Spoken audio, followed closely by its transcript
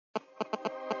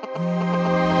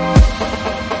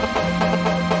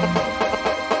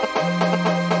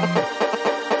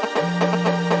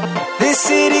This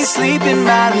city's sleeping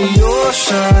by the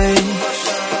ocean.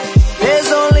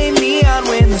 There's only neon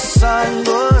when the sun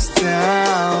goes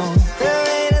down.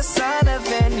 There ain't a sign of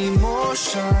any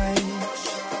motion.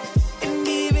 And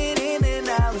even in and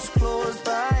out is closed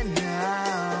by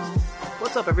now.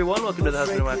 What's up, everyone? Welcome to the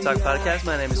Husband and Wife Talk podcast.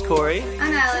 My name is Corey.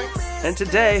 I'm Alex. And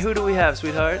today, who do we have,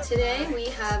 sweetheart? Today we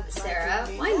have Sarah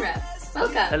Weinrep.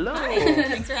 Welcome. Hello. Hi.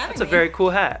 Thanks for having That's me. a very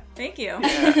cool hat. Thank you.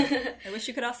 I wish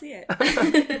you could all see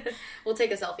it. We'll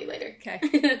take a selfie later.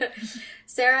 Okay.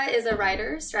 Sarah is a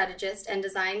writer, strategist, and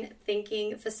design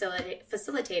thinking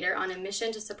facilitator on a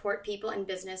mission to support people and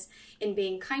business in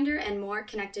being kinder and more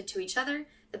connected to each other,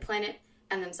 the planet,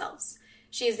 and themselves.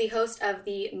 She is the host of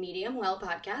the Medium Well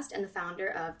podcast and the founder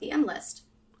of the M List,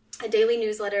 a daily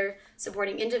newsletter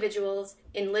supporting individuals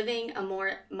in living a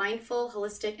more mindful,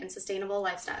 holistic, and sustainable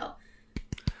lifestyle.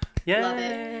 Yay. Love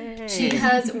it. She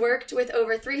has worked with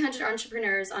over 300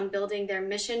 entrepreneurs on building their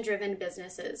mission-driven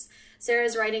businesses.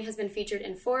 Sarah's writing has been featured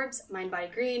in Forbes, Mind Body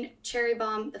Green, Cherry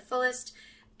Bomb, The Fullest,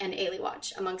 and Ailey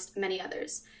Watch, amongst many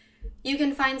others. You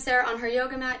can find Sarah on her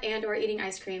yoga mat and or eating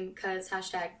ice cream because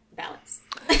 #balance.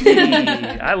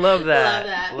 Hey, I love that.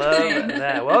 Love that. Love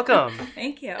that. Welcome.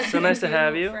 Thank you. So nice to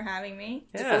have you. For having me.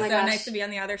 Yeah. It's my so gosh. nice to be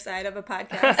on the other side of a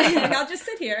podcast. Like, I'll just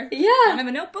sit here. I Yeah. don't have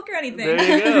a notebook or anything.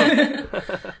 There you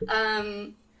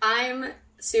go. I'm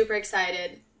super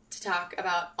excited to talk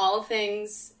about all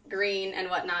things green and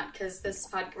whatnot because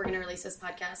we're going to release this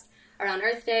podcast around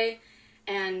Earth Day.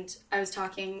 And I was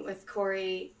talking with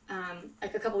Corey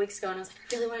like a couple weeks ago, and I was like,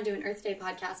 I really want to do an Earth Day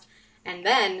podcast. And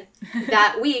then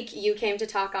that week, you came to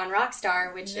talk on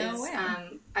Rockstar, which No way.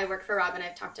 I work for Robin.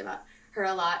 I've talked about her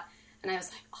a lot. And I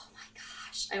was like, oh my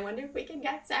gosh, I wonder if we can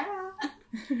get Sarah.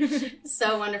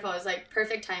 So wonderful. It was like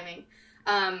perfect timing.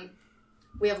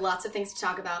 We have lots of things to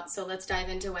talk about, so let's dive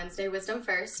into Wednesday Wisdom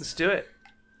first. Let's do it.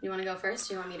 You want to go first?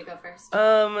 Do you want me to go first?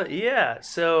 Yeah.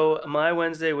 So my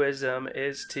Wednesday wisdom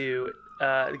is to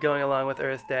going along with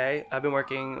Earth Day. I've been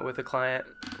working with a client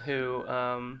who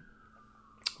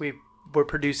we're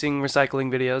producing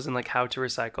recycling videos and like how to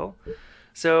recycle.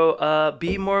 So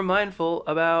be more mindful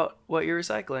about what you're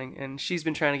recycling. And she's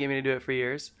been trying to get me to do it for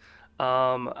years.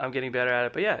 I'm getting better at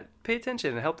it, but yeah, pay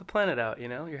attention and help the planet out. You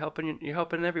know, you're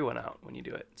helping everyone out when you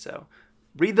do it. So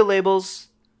read the labels.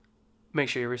 Make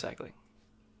sure you're recycling.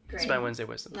 Great. It's my Wednesday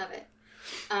wisdom. Love it.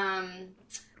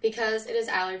 Because it is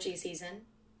allergy season,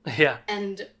 Yeah.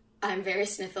 and I'm very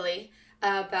sniffly.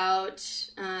 About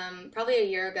probably a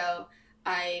year ago,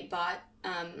 I bought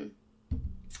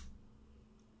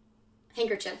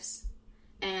handkerchiefs,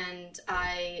 and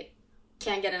I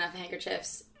can't get enough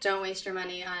handkerchiefs. Don't waste your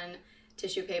money on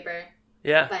tissue paper.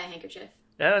 Yeah. Buy a handkerchief.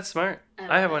 Yeah, that's smart.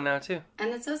 I I have love one now too.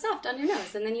 And it's so soft on your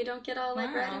nose, and then you don't get all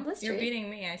like red and Wow. blistery. You're beating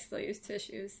me. I still use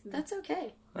tissues. That's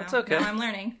okay. That's Now- okay. Now I'm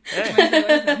learning. Hey.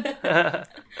 Wednesday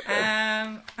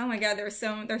wisdom. Oh my God, there's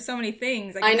so many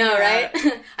things. I know, right?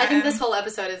 I think this Um, whole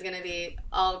episode is going to be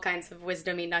all kinds of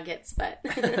wisdomy nuggets, but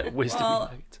Wisdom Well,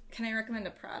 nuggets. Can I recommend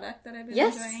a product that I've been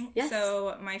Yes, enjoying? yes.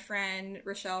 So my friend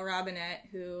Rochelle Robinette,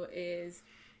 who is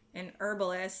an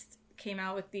herbalist, came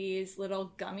out with these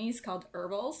little gummies called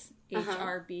Herbals,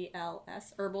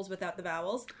 H-R-B-L-S, Herbals without the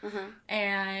vowels.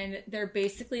 And they're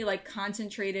basically like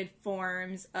concentrated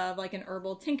forms of like an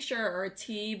herbal tincture or a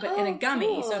tea, but in a Oh,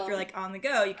 gummy. So cool. if you're like on the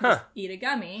go, you can just eat a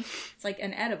gummy. It's like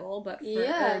an edible, but for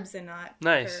Yeah. herbs and not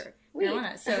Nice. for Sweet.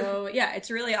 marijuana. So yeah, it's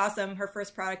really awesome. Her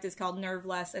first product is called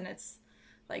Nerveless, and it's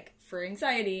like for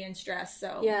anxiety and stress.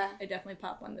 So Yeah. I definitely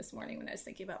popped one this morning when I was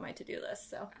thinking about my to-do list.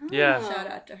 So Yeah. shout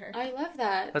out to her. I love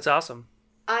that. That's awesome.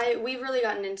 We've really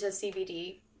gotten into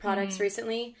CBD products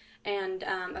recently, and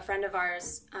a friend of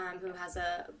ours who has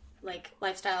a like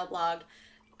lifestyle blog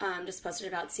just posted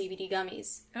about CBD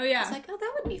gummies. Oh I yeah. was like, oh,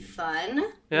 that would be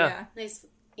fun. Yeah. Nice,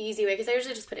 easy way, because I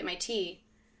usually just put it in my tea,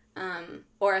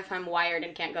 or if I'm wired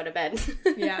and can't go to bed.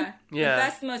 Yeah. Yeah.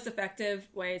 That's the most effective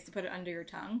way is to put it under your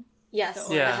tongue. Yes,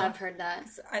 So, Yeah. I have heard that.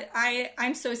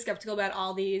 I'm so skeptical about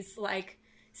all these like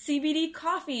CBD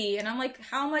coffee, and I'm like,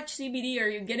 how much CBD are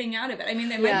you getting out of it? I mean,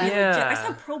 they might be Yeah. legit. I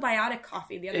saw probiotic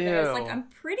coffee the other day. I was like, Ew. I'm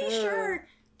pretty sure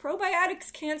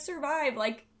probiotics can't survive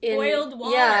like In- boiled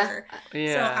water. yeah.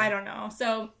 Yeah. So I don't know.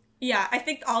 So yeah, I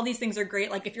think all these things are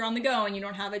great. Like if you're on the go and you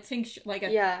don't have a tincture, like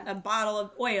a bottle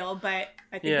of oil, but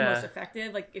I think Yeah. the most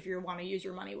effective, like if you want to use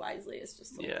your money wisely, is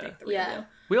just to Yeah. take the Yeah. real.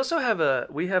 We also have a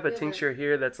have a- tincture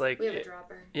here that's like We have a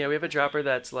dropper. yeah, we have a dropper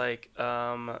that's like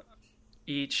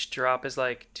each drop is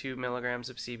like 2 milligrams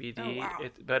of CBD. Oh, wow.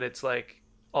 But it's like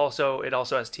also it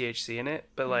also has THC in it,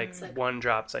 but like, like one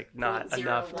drop's like not 0.01.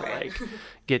 enough to like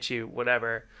get you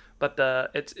whatever. But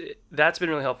that's been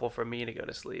really helpful for me to go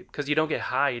to sleep, because you don't get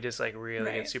high, you just like really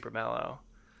Right. get super mellow.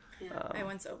 I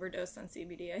once overdosed on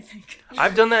CBD, I think.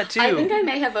 I've done that too. I think I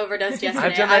may have overdosed yesterday.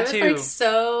 I've done that I was too. like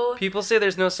so. People say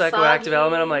there's no psychoactive Foggy.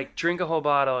 element. I'm like, drink a whole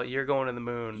bottle, you're going to the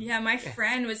moon. Yeah, my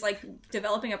friend was like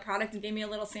developing a product and gave me a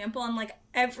little sample, and like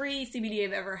every CBD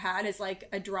I've ever had is like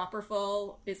a dropper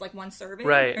full, is like one serving.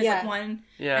 Right. It's Yeah. like one.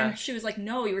 Yeah. And she was like,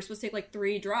 no, you were supposed to take like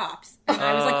 3 drops. And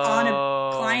I was like on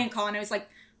a client call, and I was like,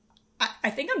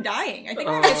 I think I'm dying. I think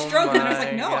I had a stroke. And I was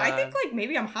like, no, I think like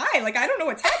maybe I'm high. Like I don't know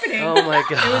what's happening. Oh my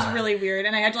god. It was really weird,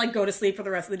 and I had to like go to sleep for the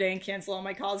rest of the day and cancel all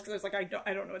my calls because I was like, I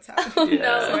don't know what's happening.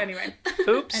 Yeah. So anyway,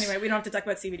 Oops. we don't have to talk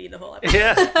about CBD the whole episode.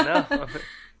 Yeah. No.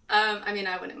 I mean,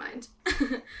 I wouldn't mind.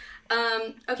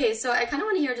 Okay, so I kind of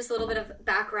want to hear just a little bit of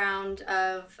background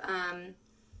of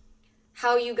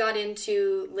how you got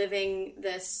into living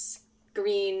this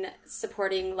green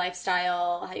supporting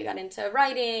lifestyle, how you got into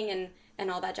writing and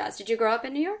all that jazz. Did you grow up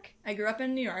in New York? I grew up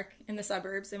in New York, in the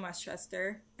suburbs in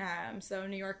Westchester. So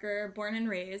New Yorker, born and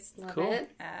raised. Love Cool.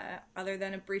 it. Other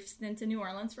than a brief stint in New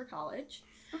Orleans for college.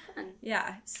 Oh, fun.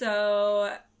 Yeah.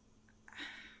 So,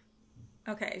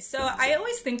 okay. So I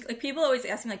always think, like, people always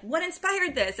ask me, like, what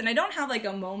inspired this? And I don't have, like,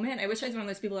 a moment. I wish I was one of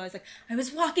those people who was like, I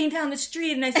was walking down the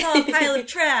street and I saw a pile of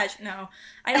trash. No,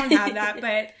 I don't have that.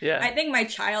 But Yeah. I think my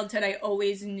childhood, I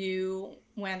always knew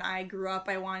when I grew up,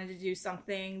 I wanted to do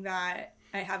something that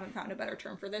I haven't found a better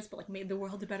term for this, but like made the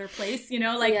world a better place, you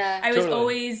know? Like Yeah. I was Totally.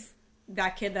 always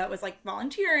that kid that was like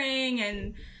volunteering,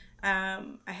 and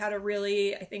I had a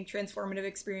really, I think, transformative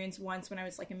experience once when I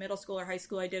was like in middle school or high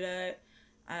school. I did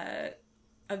a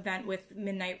event with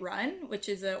Midnight Run, which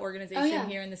is an organization yeah.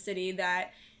 here in the city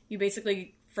that you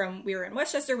basically, we were in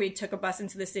Westchester, we took a bus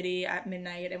into the city at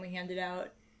midnight and we handed out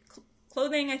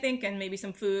clothing, I think, and maybe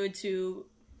some food to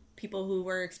people who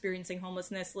were experiencing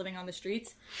homelessness, living on the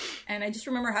streets. And I just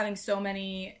remember having so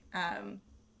many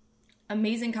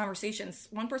amazing conversations.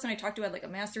 One person I talked to had like a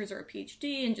master's or a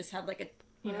PhD and just had like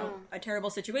a terrible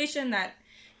situation that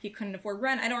he couldn't afford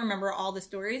rent. I don't remember all the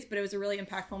stories, but it was a really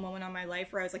impactful moment on my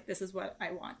life where I was like, this is what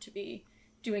I want to be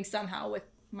doing somehow with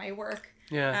my work.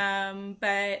 Yeah.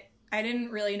 But I didn't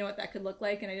really know what that could look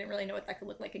like, and I didn't really know what that could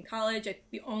look like in college.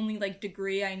 The only like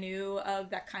degree I knew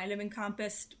of that kind of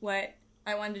encompassed what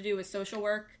I wanted to do was social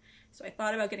work. So I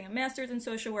thought about getting a master's in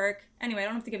social work. Anyway, I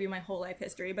don't have to give you my whole life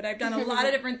history, but I've done a lot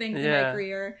of different things in my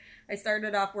career. I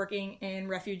started off working in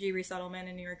refugee resettlement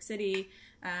in New York City,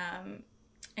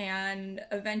 and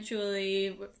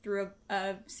eventually, through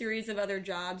a series of other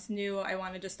jobs, knew I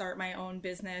wanted to start my own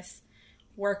business,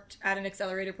 worked at an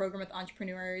accelerator program with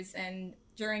entrepreneurs, and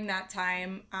during that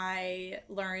time, I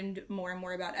learned more and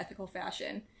more about ethical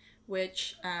fashion,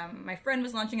 which my friend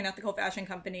was launching an ethical fashion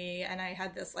company, and I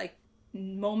had this like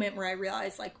moment where I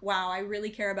realized like, wow, I really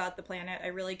care about the planet. I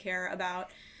really care about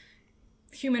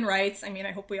human rights. I mean,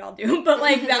 I hope we all do, but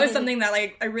like that was something that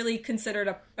like I really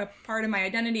considered a part of my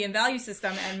identity and value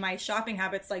system, and my shopping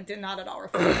habits like did not at all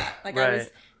reflect that. Like I was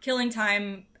killing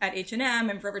time at H&M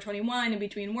and Forever 21 in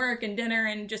between work and dinner,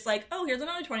 and just like, oh, here's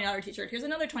another $20 t-shirt. Here's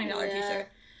another $20 t-shirt.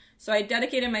 So I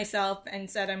dedicated myself and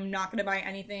said, I'm not going to buy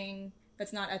anything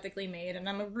that's not ethically made. And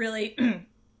I'm a really, I'm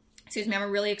a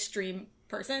really extreme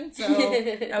person. So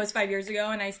that was 5 years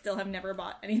ago, and I still have never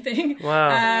bought anything.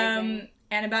 Wow.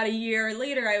 And about a year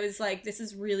later, I was like, this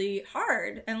is really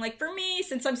hard. And like for me,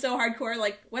 since I'm so hardcore,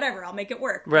 like whatever, I'll make it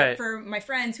work. Right. But for my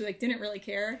friends who like didn't really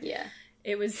care, Yeah.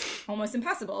 it was almost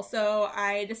impossible. So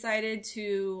I decided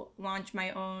to launch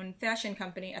my own fashion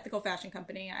company, ethical fashion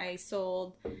company. I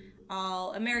sold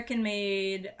all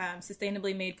American-made,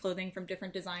 sustainably made clothing from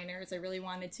different designers. I really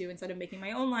wanted to, instead of making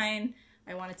my own line,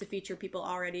 I wanted to feature people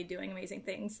already doing amazing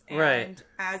things. And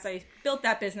as I built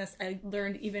that business, I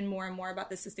learned even more and more about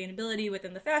the sustainability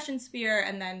within the fashion sphere,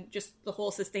 and then just the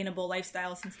whole sustainable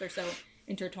lifestyle, since they're so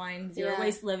intertwined, zero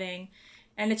waste living.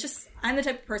 And it's just, I'm the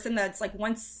type of person that's like,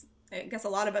 once, I guess a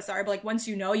lot of us are, but like once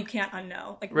you know, you can't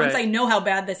unknow. Like once I know how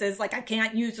bad this is, like I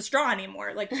can't use a straw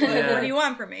anymore. Like what do you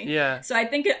want from me? Yeah. So I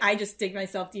think I just dig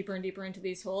myself deeper and deeper into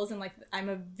these holes, and like I'm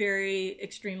a very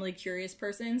extremely curious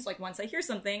person. So like once I hear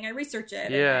something, I research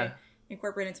it and I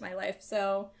incorporate it into my life.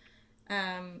 So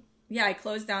I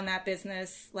closed down that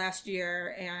business last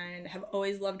year and have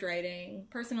always loved writing.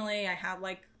 Personally, I have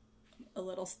like a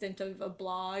little stint of a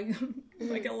blog,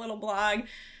 like a little blog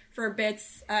for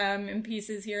bits and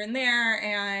pieces here and there,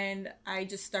 and I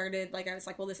just started, like, I was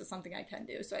like, well, this is something I can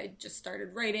do. So I just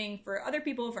started writing for other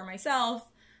people, for myself,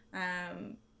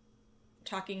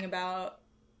 talking about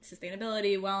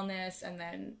sustainability, wellness, and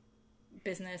then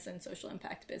business and social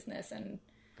impact business. And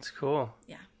It's cool.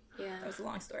 Yeah. Yeah. That was a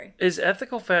long story. Is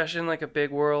ethical fashion like a big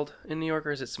world in New York,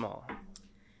 or is it small?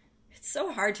 It's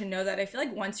so hard to know that. I feel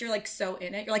like once you're like so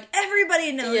in it, you're like,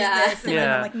 everybody knows Yeah. this. And Yeah.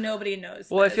 then I'm like, nobody knows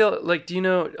Well, this. I feel like, do you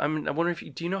know, I wonder if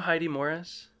do you know Heidi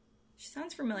Morris? She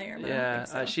sounds familiar, but I Yeah, don't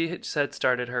think so. she had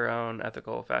started her own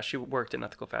ethical fashion. She worked in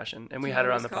ethical fashion, and we you had know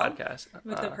her what on the it's called? podcast.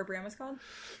 What her brand was called?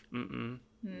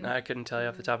 I couldn't tell you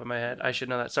off the top of my head. I should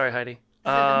know that. Sorry, Heidi.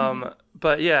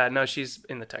 But yeah, no, she's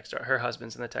in the tech startup. Her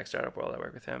husband's in the tech startup world. I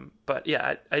work with him. But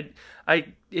yeah, I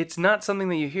it's not something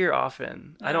that you hear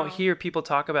often. I don't hear people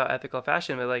talk about ethical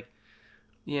fashion, but like,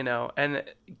 you know, and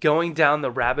going down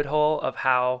the rabbit hole of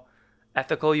how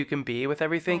ethical you can be with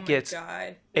everything gets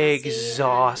God.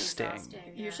 exhausting.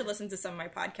 You should listen to some of my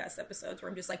podcast episodes where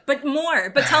I'm just like, but more,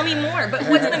 but tell me more, but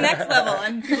what's the next level?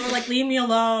 And people are like, leave me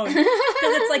alone. Because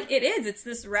it's like, it's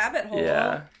this rabbit hole.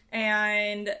 Yeah.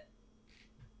 And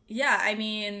yeah, I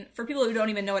mean, for people who don't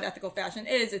even know what ethical fashion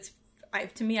is,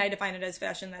 to me, I define it as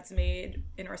fashion that's made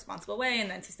in a responsible way, and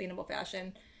then sustainable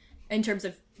fashion in terms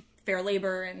of fair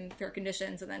labor and fair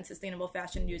conditions, and then sustainable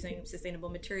fashion using sustainable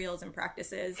materials and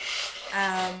practices.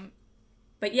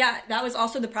 But yeah, that was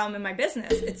also the problem in my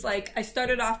business. It's like, I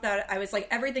started off that I was like,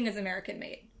 everything is American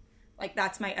made. Like,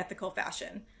 that's my ethical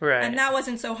fashion. Right. And that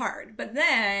wasn't so hard. But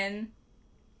then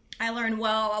I learned,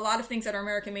 well, a lot of things that are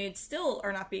American made still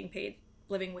are not being paid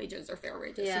living wages or fair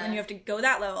wages. Yeah. So then you have to go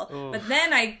that level. But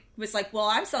then I was like, well,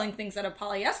 I'm selling things that are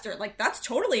polyester. Like, that's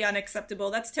totally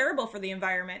unacceptable. That's terrible for the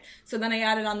environment. So then I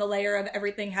added on the layer of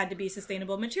everything had to be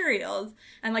sustainable materials.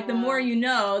 And like, the more you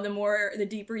know, the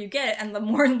deeper you get, and the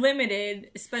more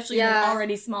limited, especially in an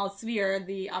already small sphere,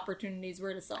 the opportunities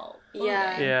were to sell clothing.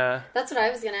 Yeah. That's what I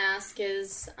was going to ask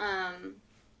is,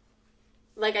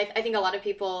 like, I think a lot of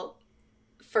people,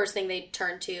 first thing they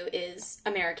turn to is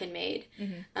American made.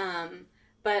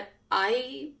 But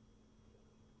I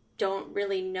don't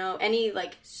really know any,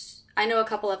 like, I know a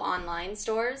couple of online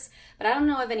stores, but I don't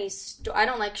know of any, I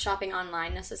don't like shopping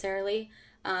online necessarily,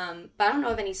 but I don't know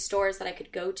of any stores that I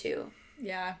could go to.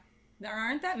 Yeah, there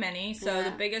aren't that many. So the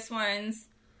biggest ones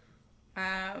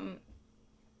are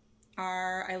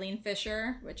Eileen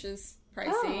Fisher, which is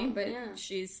pricey, but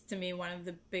she's, to me, one of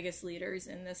the biggest leaders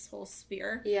in this whole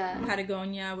sphere. Yeah.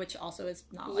 Patagonia, which also is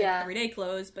not like everyday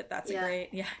clothes, but that's a great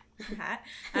hat.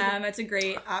 It's a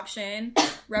great option.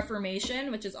 Reformation,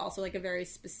 which is also like a very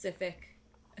specific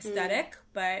aesthetic,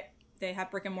 but they have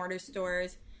brick and mortar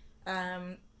stores.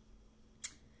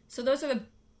 So those are the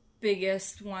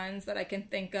biggest ones that I can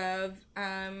think of.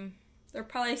 There are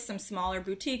probably some smaller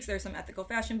boutiques. There's some ethical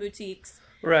fashion boutiques.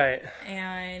 Right.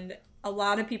 And a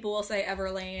lot of people will say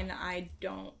Everlane. I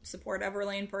don't support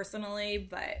Everlane personally,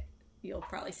 but you'll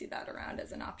probably see that around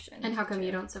as an option. And how come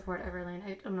you don't support Everlane?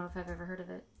 I don't know if I've ever heard of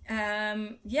it.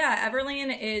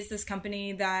 Everlane is this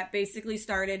company that basically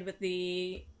started with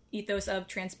the ethos of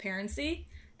transparency.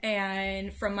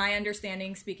 And from my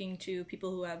understanding, speaking to people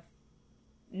who have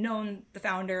known the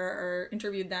founder or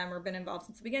interviewed them or been involved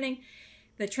since the beginning,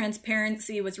 the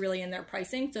transparency was really in their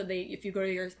pricing. So if you go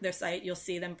to their site, you'll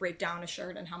see them break down a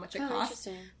shirt and how much it costs.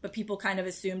 But people kind of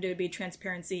assumed it would be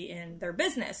transparency in their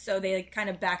business. So they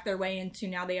kind of backed their way into,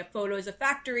 now they have photos of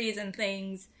factories and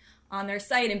things on their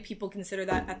site, and people consider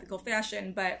that ethical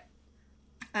fashion. But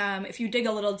if you dig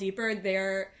a little deeper,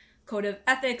 their code of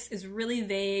ethics is really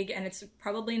vague, and it's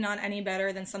probably not any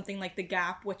better than something like The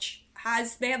Gap, which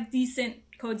they have decent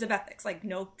codes of ethics, like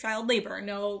no child labor,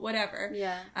 no whatever.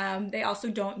 They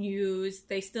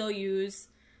still use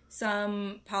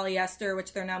some polyester,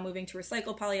 which they're now moving to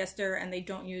recycled polyester, and they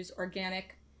don't use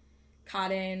organic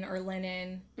cotton or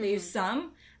linen. They use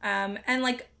some. And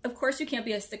like, of course you can't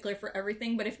be a stickler for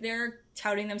everything, but if they're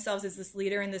touting themselves as this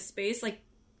leader in this space, like,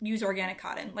 use organic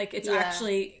cotton. Like, it's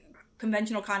actually,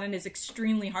 conventional cotton is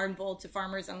extremely harmful to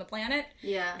farmers on the planet.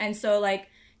 Yeah. And so, like,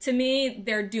 to me,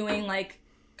 they're doing, like,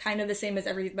 kind of the same as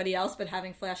everybody else, but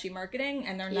having flashy marketing,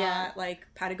 and they're not like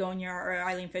Patagonia or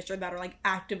Eileen Fisher that are like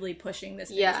actively pushing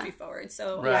this industry forward.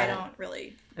 So I don't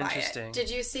really buy it. Did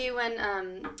you see when,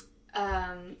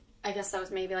 I guess that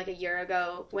was maybe like a year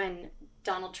ago, when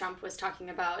Donald Trump was talking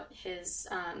about his,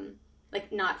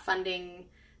 like, not funding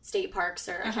state parks,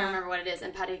 or I can't remember what it is,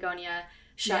 and Patagonia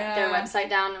shut their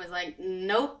website down and was like,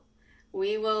 nope,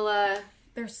 we will,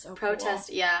 they're so protest.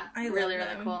 Cool. Yeah, I really love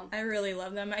them. cool. I really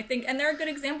love them. I think, and they're a good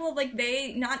example of, like,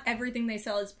 not everything they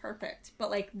sell is perfect, but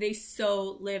like, they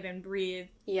so live and breathe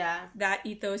that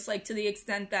ethos, like, to the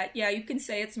extent that, you can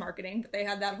say it's marketing, but they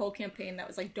had that whole campaign that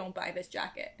was like, don't buy this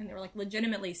jacket, and they were like,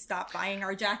 legitimately, stop buying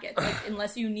our jackets. Like,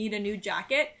 unless you need a new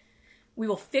jacket, we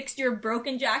will fix your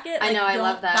broken jacket. I know, I don't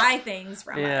love that. Buy things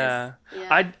from us. Yeah.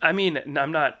 I mean,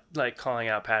 I'm not like calling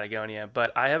out Patagonia,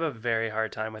 but I have a very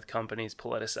hard time with companies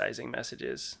politicizing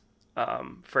messages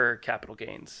for capital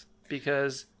gains,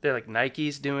 because they're like,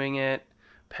 Nike's doing it,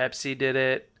 Pepsi did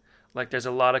it. Like, there's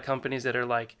a lot of companies that are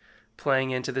like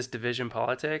playing into this division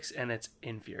politics, and it's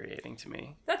infuriating to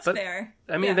me. That's fair.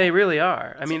 I mean, they really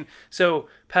are. I mean, so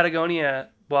Patagonia,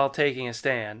 while taking a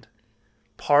stand,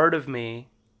 part of me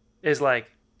is like,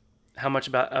 how much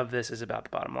of this is about the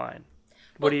bottom line?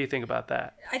 What do you think about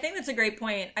that? I think that's a great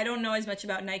point. I don't know as much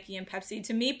about Nike and Pepsi.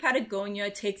 To me, Patagonia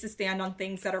takes a stand on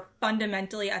things that are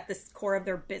fundamentally at the core of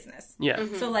their business. Yeah.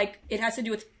 Mm-hmm. So, like, it has to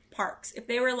do with parks. If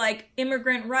they were like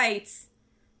immigrant rights,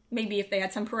 maybe if they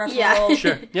had some peripheral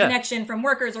connection from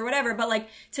workers or whatever. But, like,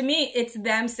 to me, it's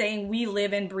them saying we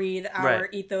live and breathe our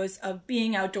ethos of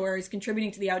being outdoors,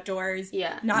 contributing to the outdoors,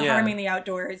 not harming the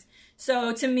outdoors.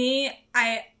 So, to me,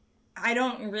 I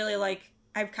don't really, like,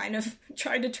 I've kind of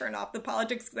tried to turn off the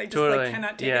politics because I just like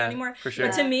cannot take it anymore. For sure.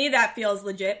 But to me, that feels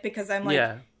legit because I'm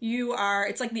like, you are.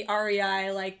 It's like the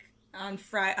REI, like on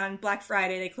Black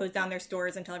Friday, they close down their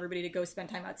stores and tell everybody to go spend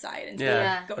time outside and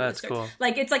go to the store. Cool.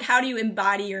 Like, it's like, how do you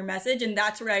embody your message? And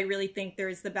that's where I really think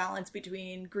there's the balance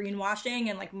between greenwashing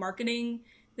and like marketing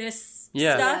this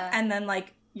stuff, and then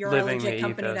like you're living a legit the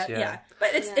company ethos, that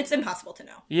but it's impossible to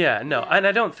know. And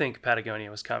I don't think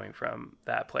Patagonia was coming from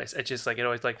that place. It's just like, it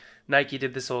always, like, Nike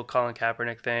did this whole Colin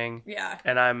Kaepernick thing,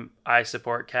 and I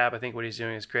support Cap. I think what he's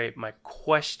doing is great. My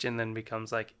question then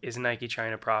becomes like, is Nike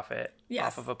trying to profit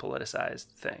off of a politicized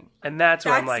thing? And that's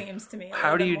where I'm like, seems to me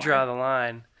how do you draw the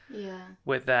line Yeah.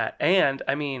 with that. And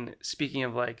I mean, speaking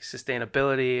of like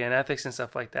sustainability and ethics and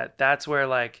stuff like that, that's where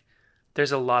like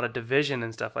there's a lot of division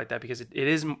and stuff like that, because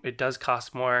it does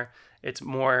cost more. It's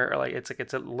more like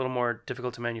it's a little more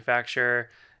difficult to manufacture.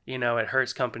 You know, it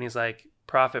hurts companies like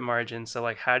profit margins. So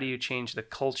like, how do you change the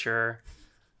culture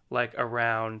like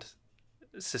around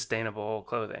sustainable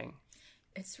clothing?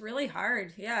 It's really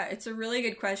hard. Yeah, it's a really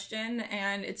good question,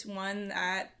 and it's one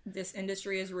that this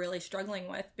industry is really struggling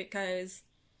with, because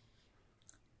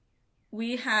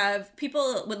we have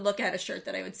people would look at a shirt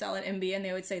that I would sell at MB and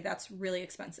they would say, that's really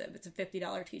expensive. It's a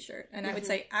 $50 t-shirt. And I would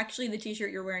say, actually, the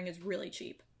t-shirt you're wearing is really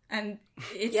cheap. And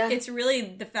it's really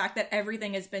the fact that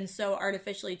everything has been so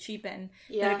artificially cheapened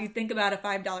that if you think about a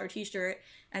 $5 t-shirt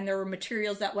and there were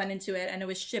materials that went into it and it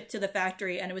was shipped to the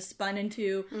factory and it was spun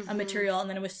into a material and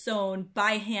then it was sewn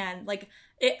by hand, like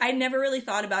I never really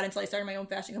thought about it until I started my own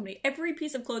fashion company. Every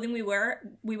piece of clothing we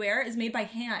wear is made by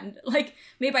hand, like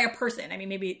made by a person. I mean,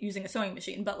 maybe using a sewing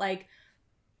machine, but like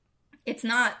it's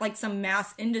not like some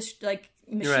mass industry, like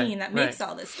machine that makes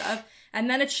all this stuff. And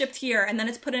then it's shipped here, and then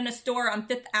it's put in a store on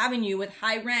Fifth Avenue with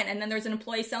high rent, and then there's an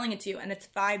employee selling it to you, and it's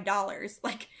 $5.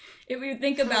 Like, if you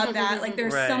think about that, like,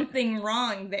 there's something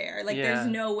wrong there. Like, there's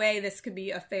no way this could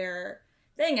be a fair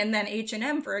thing. And then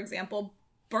H&M, for example,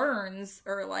 burns,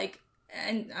 or like,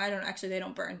 and I don't, actually, they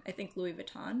don't burn. I think Louis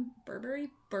Vuitton, Burberry,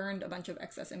 burned a bunch of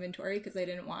excess inventory because they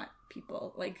didn't want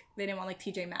people, like, they didn't want, like,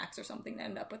 TJ Maxx or something to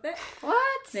end up with it.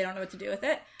 What? They don't know what to do with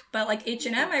it. But, like,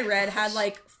 H&M, I read, had,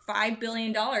 like, $5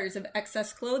 billion of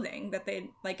excess clothing that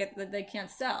that they can't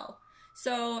sell.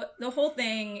 So the whole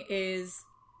thing is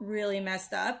really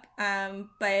messed up.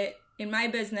 But in my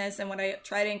business, and what I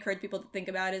try to encourage people to think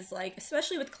about is, like,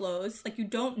 especially with clothes, like, you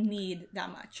don't need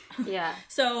that much. Yeah.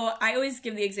 So I always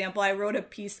give the example. I wrote a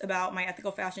piece about my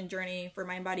ethical fashion journey for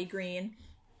Mind Body Green.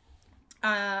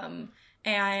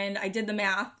 And I did the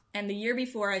math. And the year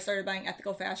before I started buying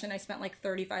ethical fashion, I spent like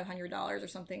 $3,500 or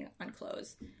something on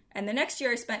clothes. And the next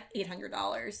year I spent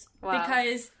 $800. Wow.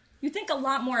 Because you think a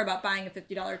lot more about buying a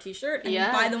 $50 t-shirt and you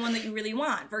buy the one that you really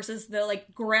want versus the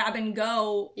like grab and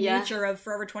go nature of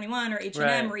Forever 21 or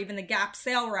H&M or even the Gap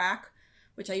sale rack,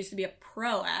 which I used to be a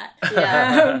pro at.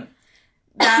 Yeah.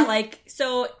 That like,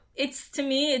 so it's, to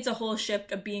me, it's a whole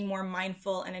shift of being more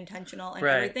mindful and intentional and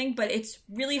everything, but it's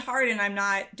really hard, and I'm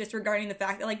not disregarding the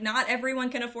fact that, like, not everyone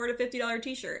can afford a $50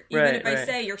 t-shirt. Even if I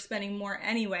say you're spending more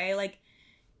anyway, like,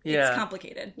 it's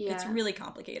complicated. Yeah. It's really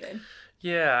complicated.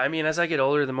 Yeah, I mean, as I get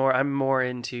older, the more I'm more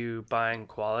into buying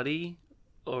quality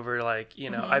over, like, you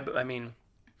know, I mean,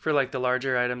 for, like, the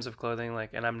larger items of clothing,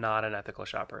 like, and I'm not an ethical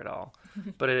shopper at all,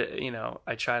 but, you know,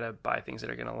 I try to buy things that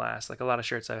are going to last. Like, a lot of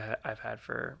shirts I've had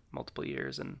for multiple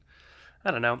years, and I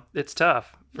don't know, it's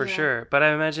tough for sure. But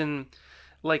I imagine,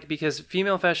 like, because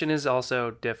female fashion is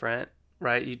also different,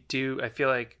 right? I feel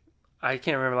like, I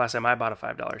can't remember the last time I bought a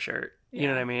 $5 shirt. You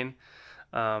know what I mean?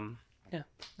 I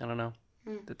don't know.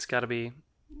 It's got to be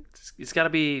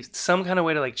some kind of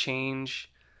way to, like,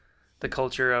 change the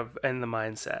culture and the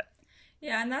mindset.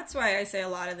 Yeah, and that's why I say a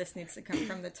lot of this needs to come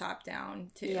from the top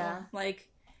down, too. Yeah. Like,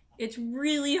 it's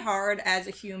really hard as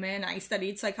a human. I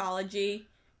studied psychology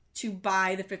to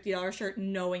buy the $50 shirt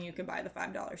knowing you can buy the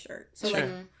 $5 shirt. So, Sure. like,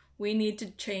 we need to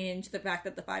change the fact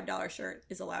that the $5 shirt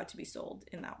is allowed to be sold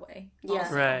in that way. Yeah.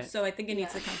 also. Right. So I think it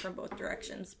needs to come from both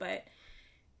directions, but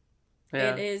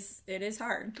Yeah. it is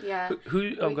hard. Yeah.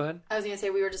 Who? Oh, go ahead. I was going to say,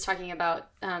 we were just talking about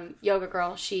Yoga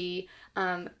Girl. She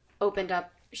opened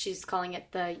up, she's calling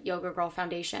it the Yoga Girl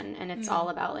Foundation, and it's all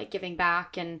about like giving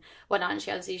back and whatnot. And she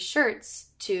has these shirts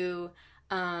to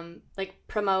like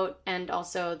promote, and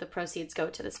also the proceeds go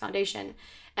to this foundation.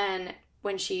 And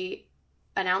when she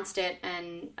announced it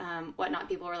and whatnot,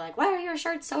 people were like, why are your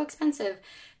shirts so expensive?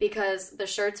 Because the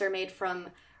shirts are made from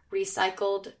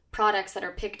recycled products that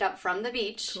are picked up from the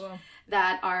beach. Cool.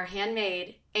 That are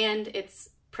handmade, and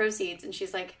it's proceeds. And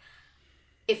she's like,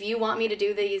 if you want me to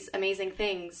do these amazing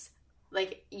things,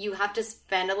 like, you have to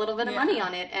spend a little bit of money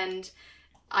on it. And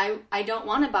I don't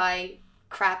want to buy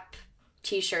crap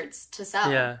t-shirts to sell.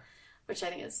 Yeah. Which I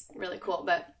think is really cool.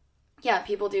 But yeah,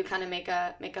 people do kind of make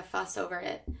a fuss over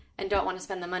it and don't want to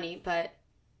spend the money, but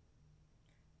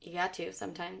you got to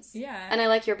sometimes. Yeah. And I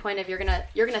like your point of you're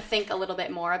gonna think a little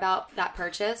bit more about that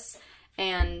purchase,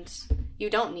 and you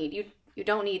don't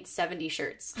need 70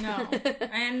 shirts. No.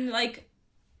 And like,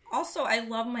 also, I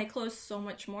love my clothes so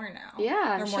much more now.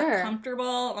 Yeah, They're sure. more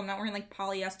comfortable. I'm not wearing like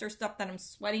polyester stuff that I'm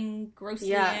sweating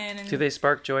grossly in. And Do they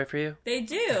spark joy for you? They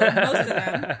do, most of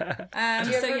them. Do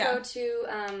you ever yeah. go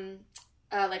to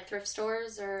like thrift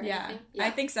stores or Yeah. anything? I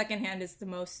think secondhand is the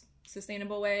most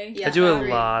sustainable way. Yeah, I do a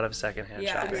agreed. lot of secondhand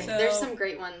Yeah, shopping. so- There's some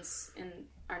great ones in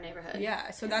our neighborhood.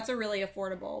 Yeah, so that's a really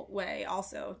affordable way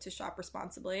also to shop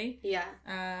responsibly. Yeah.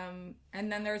 And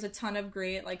then there's a ton of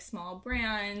great like small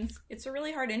brands. It's a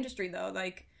really hard industry though.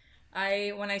 Like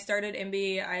when I started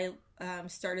IMBY, I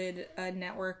started a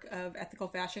network of ethical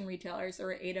fashion retailers. There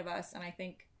were 8 of us, and I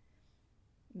think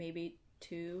maybe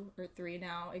 2 or 3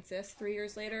 now exist 3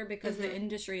 years later, because the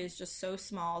industry is just so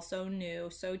small, so new,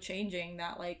 so changing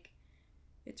that like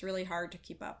it's really hard to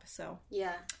keep up. So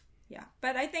Yeah. yeah,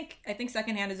 but I think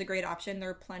secondhand is a great option. There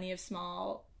are plenty of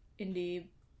small indie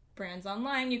brands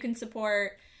online you can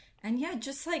support, and yeah,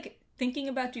 just like thinking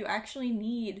about, do you actually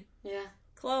need Yeah.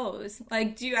 clothes?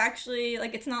 Like, do you actually,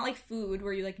 like, it's not like food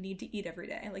where you like need to eat every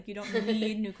day. Like, you don't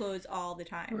need new clothes all the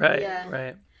time. Right, Yeah.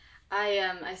 right.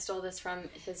 I stole this from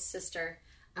his sister.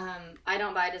 I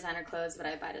don't buy designer clothes, but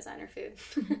I buy designer food.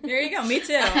 There you go. Me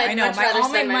too. I'd I know. much rather All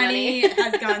my spend my money money.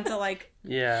 has gone to like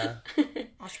Yeah.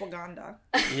 ashwagandha.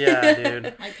 Yeah,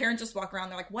 dude. My parents just walk around.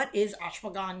 They're like, "What is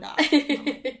ashwagandha?" I'm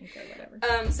like, okay,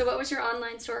 whatever. So what was your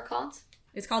online store called?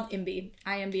 It's called IMBY,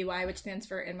 IMBY, which stands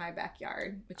for In My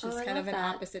Backyard, which is I kind love of an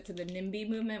that. opposite to the NIMBY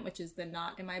movement, which is the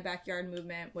Not In My Backyard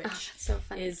movement, which That's so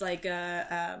funny. is like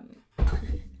a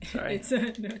Sorry.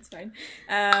 it's fine.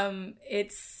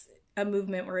 It's a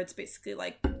movement where it's basically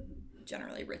like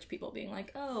generally rich people being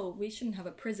like, oh, we shouldn't have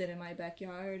a prison in my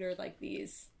backyard, or like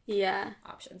these Yeah.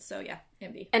 options. So yeah,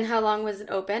 IMBY. And how long was it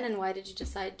open, and why did you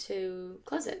decide to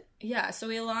close it? Yeah, so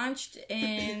we launched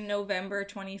in November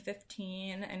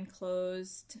 2015 and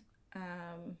closed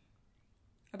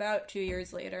about 2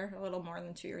 years later, a little more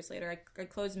than 2 years later. I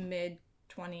closed mid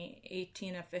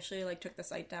 2018 officially, like took the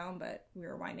site down, but we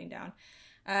were winding down.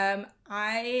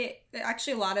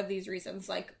 Actually a lot of these reasons,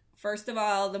 like first of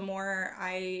all, the more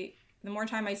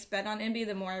time I spent on IMBY,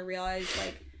 the more I realized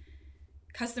like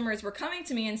customers were coming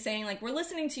to me and saying like, we're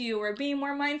listening to you, we're being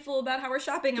more mindful about how we're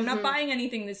shopping, I'm not buying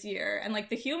anything this year. And like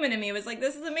the human in me was like,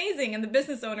 this is amazing, and the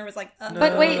business owner was like,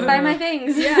 But wait, buy my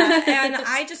things. yeah. And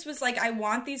I just was like, I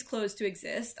want these clothes to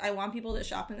exist, I want people to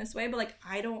shop in this way, but like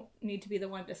I don't need to be the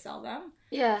one to sell them.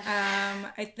 Yeah.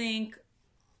 I think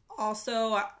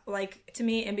also, like, to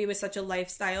me, IMBY was such a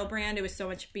lifestyle brand. It was so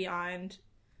much beyond,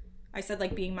 I said,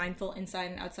 like, being mindful inside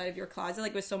and outside of your closet.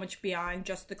 Like, it was so much beyond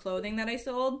just the clothing that I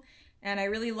sold. And I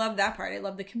really loved that part. I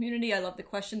loved the community. I loved the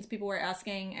questions people were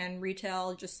asking. And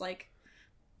retail just, like,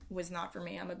 was not for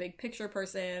me. I'm a big picture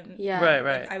person. Yeah. Right,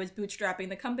 right. Like, I was bootstrapping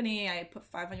the company. I put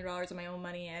 $500 of my own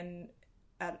money in.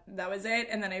 That was it.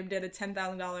 And then I did a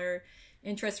 $10,000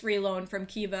 interest-free loan from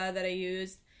Kiva that I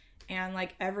used. And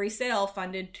like every sale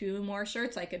funded 2 more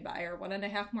shirts I could buy, or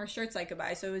 1.5 more shirts I could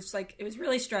buy. So it was just like, it was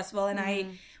really stressful. And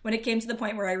when it came to the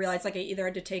point where I realized like I either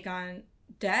had to take on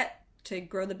debt to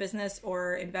grow the business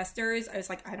or investors, I was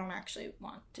like, I don't actually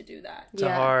want to do that.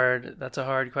 That's a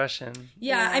hard question.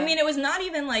 Yeah. I mean, it was not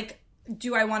even like,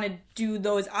 do I want to do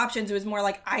those options? It was more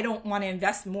like, I don't want to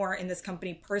invest more in this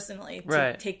company personally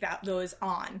to take those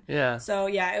on. Yeah. So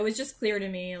yeah, it was just clear to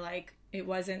me, like, it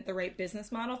wasn't the right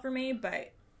business model for me,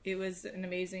 but it was an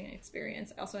amazing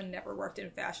experience. I also never worked in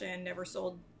fashion,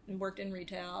 worked in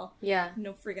retail. Yeah.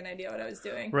 No freaking idea what I was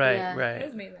doing. Right, Yeah. right. It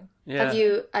was amazing.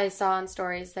 Yeah. I saw on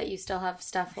stories that you still have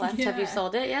stuff left. Have you Yeah.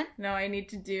 sold it yet? No, I need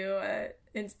to do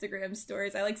Instagram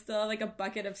stories. I still have a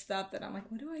bucket of stuff that I'm like,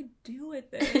 what do I do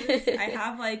with this? I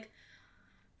have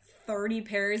 30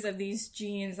 pairs of these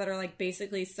jeans that are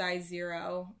basically size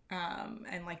 0,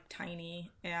 and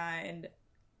tiny, and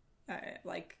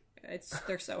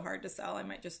they're so hard to sell. I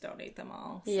might just donate them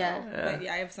all. So, Yeah. But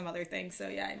I have some other things, so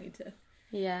I need to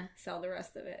sell the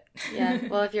rest of it. Yeah.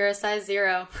 Well, if you're a size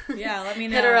 0. Yeah, let me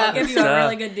know. Hit her I'll up. give you a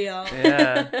really good deal.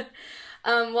 Yeah.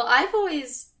 Well,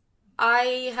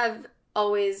 I have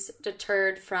always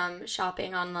deterred from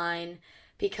shopping online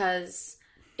because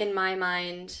in my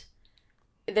mind,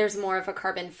 there's more of a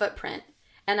carbon footprint.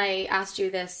 And I asked you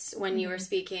this when you were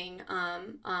speaking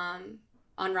on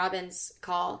Robin's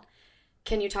call.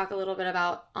 Can you talk a little bit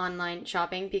about online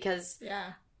shopping? Because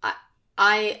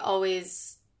I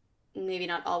always, maybe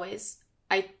not always,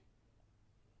 I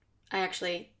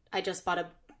just bought a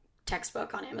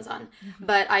textbook on Amazon,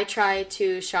 but I try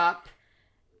to shop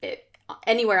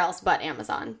anywhere else but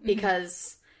Amazon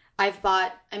because I've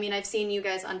seen you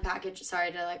guys unpackage,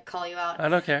 sorry to call you out. I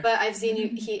don't care. But I've seen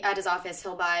you, at his office,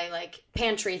 he'll buy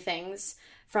pantry things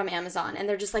from Amazon and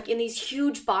they're just in these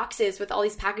huge boxes with all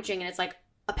these packaging and it's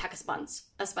a pack of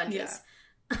sponges.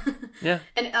 Yeah.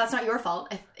 And that's not your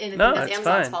fault. That's it's Amazon's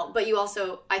fine. fault. But you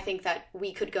also, I think that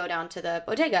we could go down to the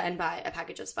bodega and buy a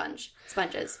package of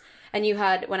sponges. And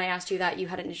when I asked you that, you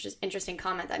had an interesting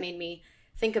comment that made me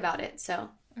think about it. So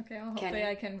okay, well, hopefully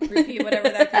I can repeat whatever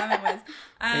that comment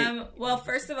was. Well,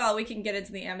 first of all, we can get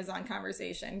into the Amazon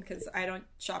conversation because I don't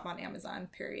shop on Amazon,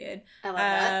 period. I love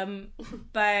that.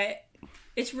 But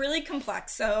it's really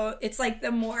complex. So it's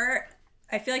the more...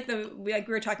 I feel we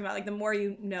were talking about, the more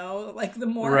you know, the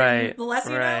more, the less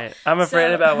you know. I'm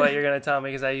afraid about what you're going to tell me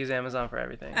because I use Amazon for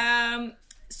everything.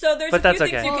 So there's a few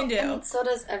things you can do. And so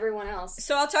does everyone else.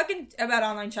 So I'll talk about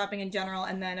online shopping in general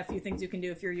and then a few things you can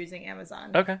do if you're using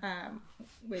Amazon. Okay.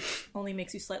 Which only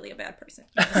makes you slightly a bad person.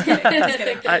 Just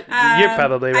kidding. You're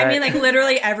probably right. I mean,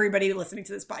 literally everybody listening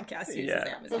to this podcast uses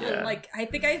Amazon. Yeah. I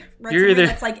think I read somewhere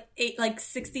that's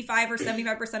 65 or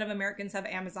 75% of Americans have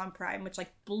Amazon Prime, which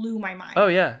blew my mind. Oh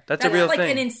yeah, that's a real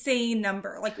thing. An insane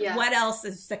number. What else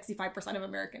does 65% of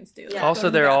Americans do? Yeah. Also,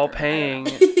 they're all paying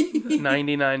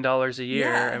 $99 a year.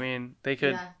 Yeah. I mean,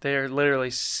 they're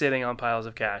literally sitting on piles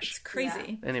of cash. It's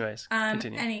crazy. Yeah. Anyways,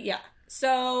 continue.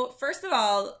 So first of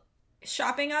all,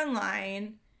 shopping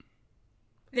online,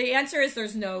 the answer is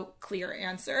there's no clear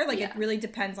answer. It really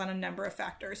depends on a number of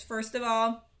factors. First of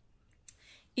all,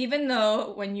 even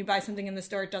though when you buy something in the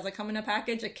store, it doesn't come in a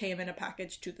package, it came in a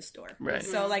package to the store. Right.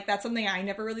 So that's something I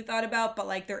never really thought about, but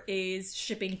there is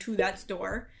shipping to that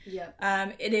store.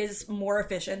 Yeah. It is more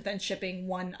efficient than shipping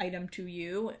one item to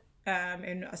you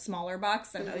in a smaller box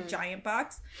than a giant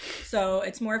box. So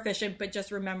it's more efficient, but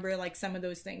just remember some of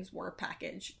those things were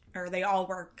packaged, or they all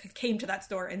came to that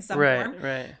store in some form.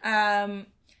 Right.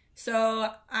 So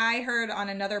I heard on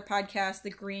another podcast, the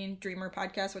Green Dreamer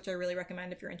podcast, which I really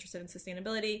recommend if you're interested in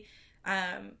sustainability.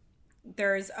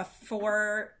 There's a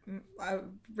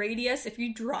radius. If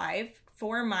you drive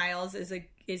 4 miles is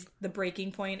the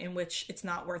breaking point in which it's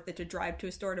not worth it to drive to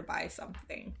a store to buy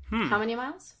something. How many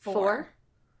miles? 4?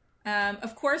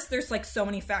 Of course, there's so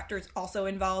many factors also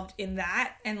involved in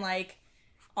that, and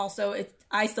also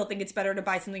I still think it's better to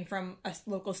buy something from a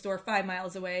local store 5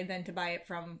 miles away than to buy it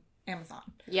from Amazon.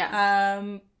 Yeah.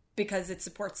 Because it's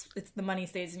the money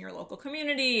stays in your local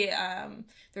community.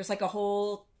 There's a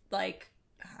whole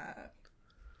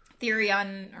theory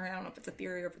on, or I don't know if it's a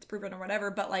theory or if it's proven or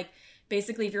whatever, but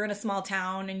basically if you're in a small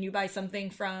town and you buy something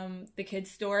from the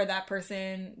kids store, that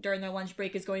person during their lunch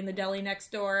break is going to the deli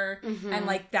next door, and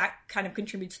that kind of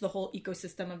contributes to the whole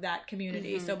ecosystem of that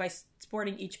community. So by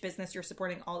supporting each business, you're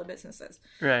supporting all the businesses.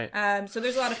 Right. So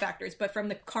there's a lot of factors, but from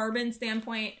the carbon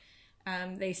standpoint,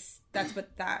 that's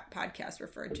what that podcast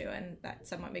referred to, and that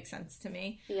somewhat makes sense to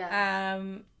me. Yeah.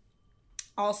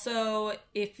 Also,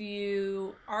 if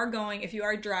you are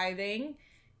driving,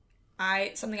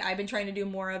 something I've been trying to do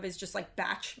more of is just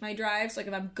batch my drives.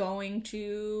 If I'm going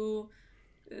to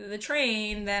the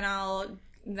train, then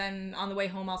on the way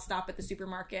home I'll stop at the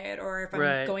supermarket, or if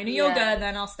I'm going to yoga,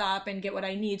 then I'll stop and get what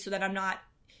I need so that I'm not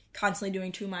constantly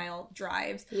doing 2-mile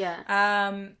drives.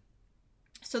 Yeah.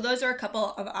 So those are a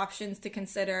couple of options to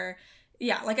consider.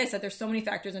 Yeah, like I said, there's so many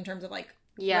factors in terms of where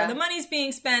the money's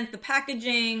being spent, the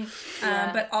packaging,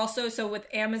 but also, so with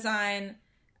Amazon,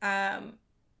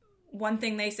 one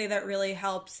thing they say that really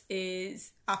helps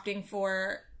is opting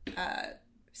for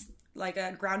like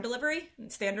a ground delivery,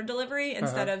 standard delivery,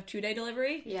 instead of 2-day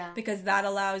delivery. Yeah. Because that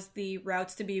allows the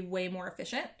routes to be way more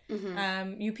efficient.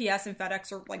 UPS and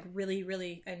FedEx are like really,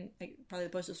 really, and like probably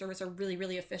the Postal Service are really,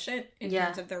 really efficient in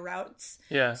terms of their routes.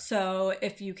 Yeah. So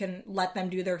if you can let them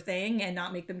do their thing and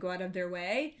not make them go out of their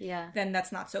way, then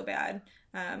that's not so bad.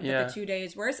 But the 2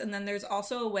 days worse. And then there's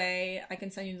also a way, I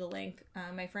can send you the link.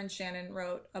 My friend Shannon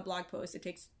wrote a blog post. It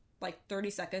takes like 30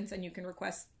 seconds and you can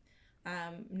request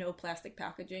no plastic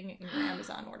packaging in your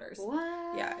Amazon orders.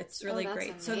 What? Yeah, it's really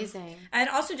great. Amazing. So, and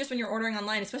also just when you're ordering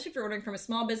online, especially if you're ordering from a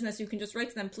small business, you can just write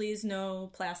to them, please no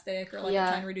plastic, or like I'm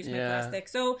trying to reduce my plastic.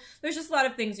 So there's just a lot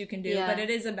of things you can do, but it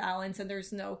is a balance and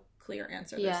there's no clear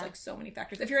answer. There's like so many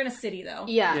factors. If you're in a city though,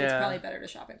 it's probably better to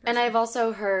shop in person. And I've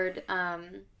also heard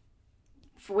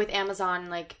with Amazon,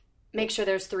 like, make sure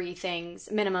there's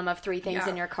minimum of 3 things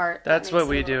in your cart. That's what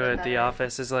we do at the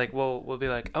office is like, we'll be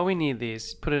like, oh, we need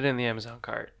these. Put it in the Amazon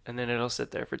cart. And then it'll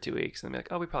sit there for 2 weeks. And be like,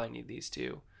 oh, we probably need these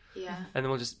too. Yeah. And then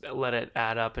we'll just let it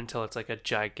add up until it's like a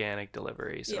gigantic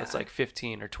delivery. So it's like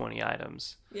 15 or 20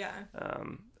 items. Yeah.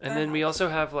 And then we also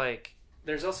have like,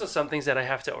 there's also some things that I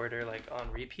have to order like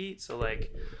on repeat. So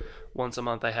like once a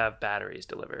month I have batteries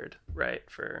delivered, right?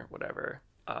 For whatever.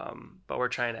 But we're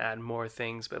trying to add more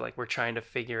things, but like we're trying to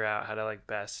figure out how to like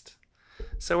best.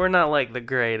 So we're not like the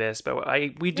greatest, but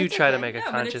we do try to make a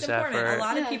conscious effort. A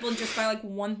lot of people just buy like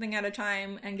one thing at a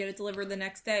time and get it delivered the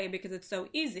next day because it's so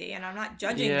easy. And I'm not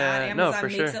judging that. Amazon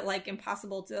makes it like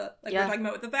impossible to, like we're talking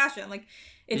about with the fashion, like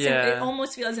it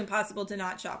almost feels impossible to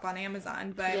not shop on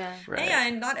Amazon. But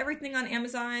and not everything on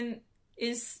Amazon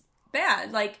is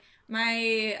bad. Like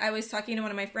I was talking to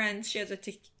one of my friends. She has a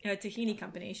tahini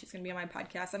company. She's going to be on my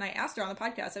podcast. And I asked her on the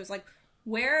podcast, I was like,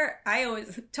 I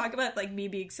always talk about like me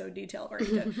being so detail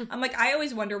oriented. I'm like, I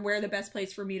always wonder where the best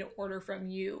place for me to order from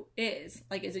you is.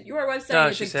 Like, is it your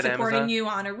website? Is it supporting Amazon? You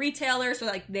on a retailer so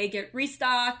like they get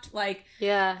restocked? Like,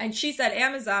 and she said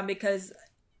Amazon because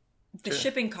the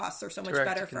shipping costs are so much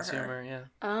better for her. Yeah.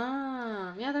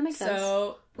 Oh, yeah, that makes sense.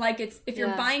 So like if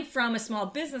you're buying from a small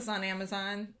business on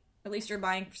Amazon, at least you're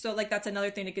buying. So, like, that's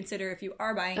another thing to consider if you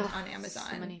are buying on Amazon.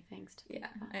 So many things. Yeah,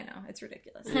 I know. It's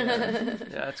ridiculous.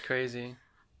 Yeah, it's crazy.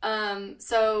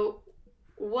 So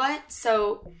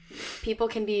people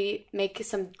can make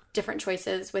some different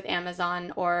choices with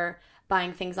Amazon or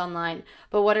buying things online.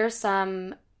 But what are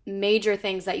some major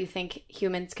things that you think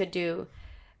humans could do?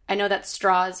 I know that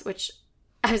straws, which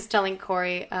I was telling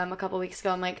Corey a couple weeks ago,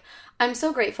 I'm like, I'm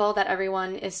so grateful that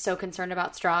everyone is so concerned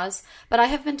about straws. But I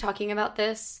have been talking about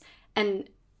this, and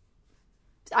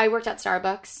I worked at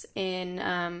Starbucks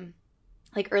in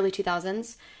like early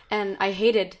 2000s, and I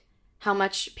hated how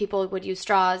much people would use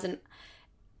straws, and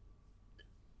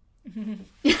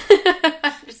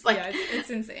just like, it's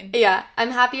insane. Yeah,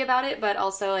 I'm happy about it, but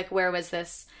also like, where was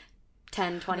this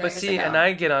 10, 20 years ago? But see, and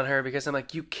I get on her because I'm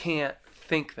like, you can't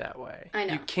think that way. I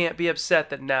know. You can't be upset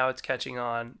that now it's catching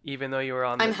on, even though you were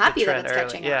on the I'm happy trend that it's early.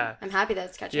 catching on. I'm happy that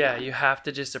it's catching on. Yeah, you have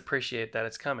to just appreciate that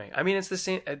it's coming. I mean, it's the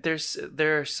same.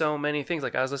 There are so many things.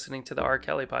 Like I was listening to the R.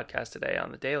 Kelly podcast today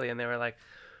on the Daily, and they were like,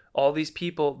 all these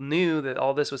people knew that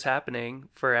all this was happening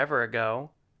forever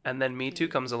ago, and then Me Too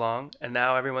comes along, and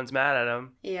now everyone's mad at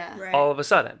him. Yeah. Right. All of a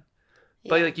sudden.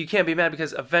 Yeah. But like, you can't be mad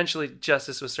because eventually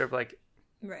justice was served. Like.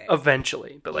 Right.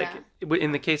 Eventually, but like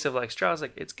in the case of like straws,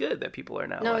 like it's good that people are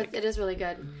now. No, like, it is really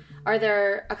good. Are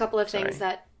there a couple of things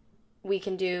that we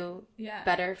can do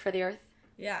better for the earth?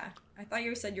 Yeah, I thought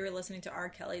you said you were listening to R.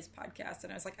 Kelly's podcast,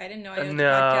 and I was like, I didn't know. I was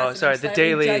no, sorry, the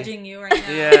Daily. Judging you right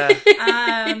now.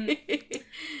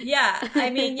 Yeah. I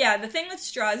mean, the thing with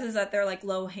straws is that they're like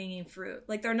low hanging fruit.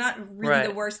 Like they're not really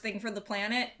the worst thing for the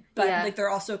planet, but like they're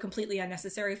also completely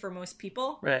unnecessary for most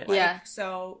people. Right. Like,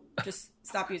 so just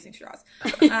stop using straws.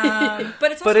 But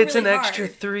it's also it's really an hard. extra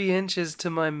 3 inches to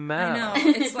my mouth. I know.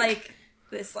 It's like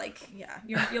this. Like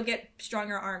you'll get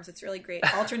stronger arms. It's really great.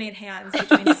 Alternate hands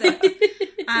between sips.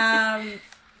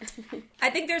 I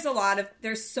think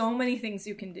there's so many things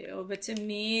you can do, but to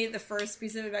me, the first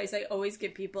piece of advice I always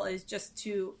give people is just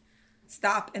to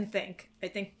stop and think. I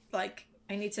think like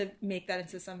I need to make that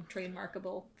into some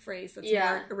trademarkable phrase that's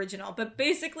more original. But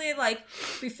basically, like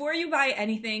before you buy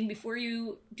anything, before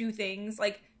you do things,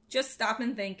 like just stop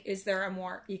and think, is there a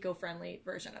more eco-friendly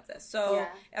version of this? So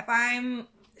if I'm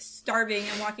starving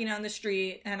and walking down the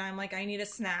street and I'm like, I need a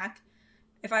snack,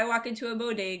 if I walk into a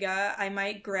bodega, I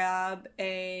might grab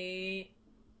a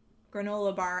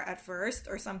granola bar at first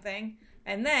or something.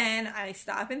 And then I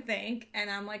stop and think, and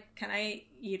I'm like, can I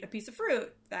eat a piece of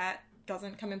fruit that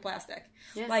doesn't come in plastic?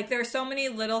 Yeah. Like, there are so many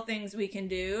little things we can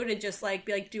do to just, like,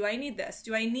 be like, do I need this?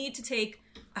 Do I need to take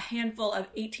a handful of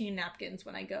 18 napkins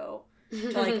when I go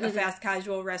to like a fast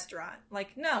casual restaurant.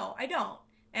 Like, no, I don't.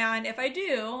 And if I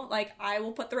do, like, I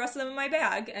will put the rest of them in my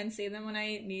bag and save them when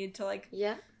I need to, like,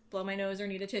 blow my nose or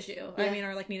need a tissue.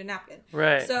 Or like need a napkin.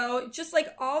 Right. So just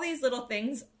like all these little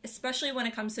things, especially when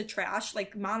it comes to trash,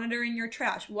 like monitoring your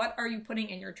trash. What are you putting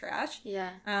in your trash? Yeah.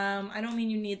 I don't mean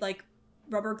you need like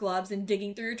rubber gloves and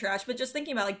digging through your trash, but just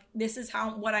thinking about like, this is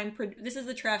this is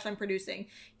the trash I'm producing.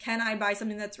 Can I buy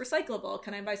something that's recyclable?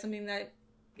 Can I buy something that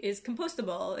is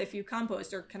compostable if you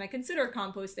compost, or can I consider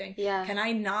composting? Yeah. Can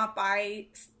I not buy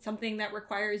something that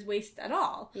requires waste at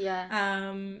all?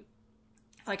 Yeah.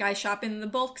 Like I shop in the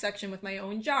bulk section with my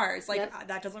own jars. Like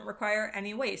that doesn't require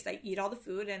any waste. I eat all the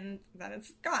food and then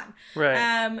it's gone.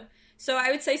 Right. So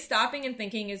I would say stopping and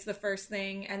thinking is the first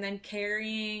thing, and then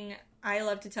carrying. I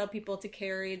love to tell people to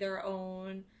carry their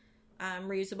own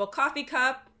reusable coffee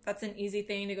cup. That's an easy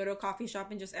thing, to go to a coffee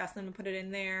shop and just ask them to put it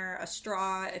in there. A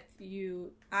straw,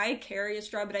 I carry a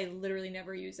straw, but I literally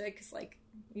never use it because, like,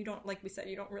 you don't, like we said,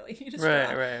 you don't really need a straw.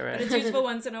 Right. But it's useful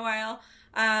once in a while.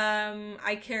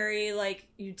 I carry, like,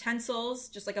 utensils,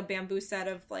 just like a bamboo set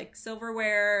of, like,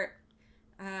 silverware.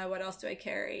 What else do I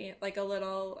carry? Like a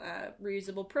little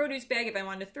reusable produce bag if I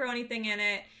wanted to throw anything in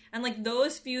it. And, like,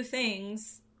 those few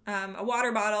things... a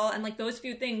water bottle, and like those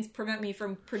few things prevent me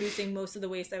from producing most of the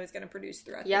waste I was going to produce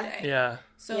throughout the day. Yeah.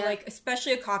 So like,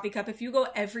 especially a coffee cup, if you go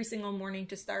every single morning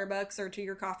to Starbucks or to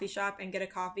your coffee shop and get a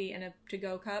coffee in a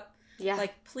to-go cup,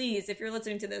 like, please, if you're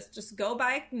listening to this, just go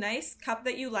buy a nice cup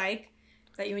that you like,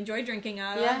 that you enjoy drinking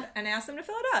out of, and ask them to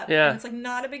fill it up. Yeah. And it's like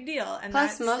not a big deal. And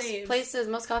plus, that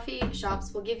most coffee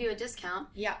shops will give you a discount.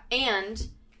 Yeah. And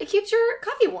it keeps your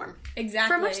coffee warm.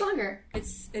 Exactly. For much longer.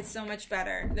 It's so much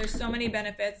better. There's so many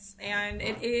benefits, and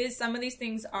it is, some of these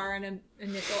things are an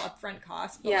initial upfront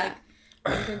cost, but like,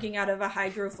 I'm drinking out of a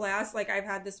hydro flask. Like, I've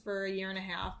had this for a year and a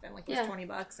half, and like, it was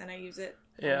 $20, and I use it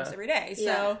almost every day.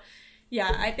 So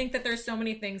I think that there's so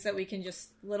many things that we can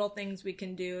little things we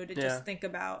can do to just think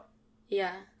about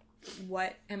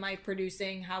what am I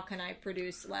producing? How can I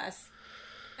produce less?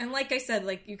 And like I said,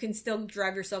 like, you can still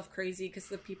drive yourself crazy because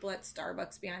the people at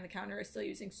Starbucks behind the counter are still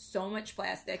using so much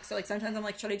plastic. So, like, sometimes I'm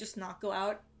like, should I just not go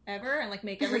out ever and, like,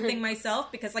 make everything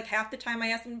myself? Because, like, half the time I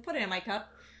ask them to put it in my cup,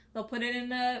 they'll put it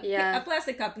in a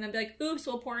plastic cup and then be like, oops,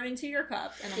 we'll pour it into your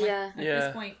cup. And I'm like, at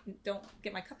this point, don't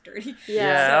get my cup dirty.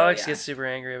 Alex gets super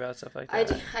angry about stuff like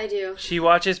that. I do. She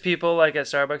watches people, like, at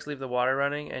Starbucks leave the water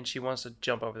running, and she wants to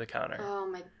jump over the counter. Oh,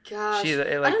 my gosh.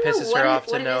 It, like, pisses her off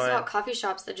to know it. What it is about coffee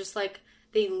shops that just, like,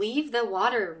 they leave the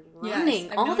water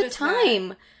running all the time.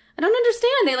 That. I don't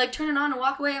understand. They like turn it on and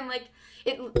walk away. I'm like,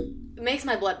 it makes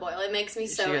my blood boil. It makes me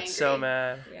so angry. She gets so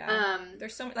mad. Yeah.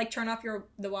 There's so like, turn off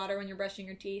the water when you're brushing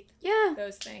your teeth. Yeah.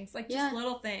 Those things. Like, just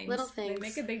little things. Little things. They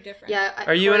make a big difference. Yeah.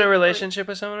 Are you in a relationship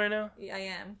with someone right now? Yeah,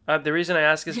 I am. The reason I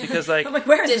ask is because, like... I'm like,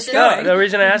 where is this going? The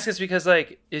reason I ask is because,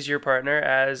 like, is your partner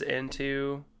as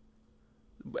into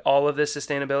all of this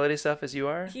sustainability stuff as you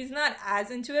are? He's not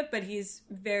as into it, but he's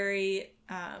very...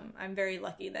 I'm very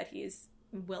lucky that he's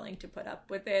willing to put up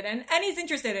with it, and he's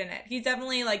interested in it. He's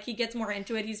definitely, like, he gets more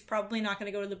into it. He's probably not going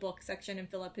to go to the bulk section and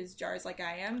fill up his jars like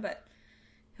I am, but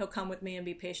he'll come with me and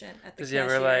be patient at the cashier.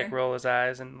 Does he ever, like, roll his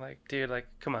eyes and, like, dude, like,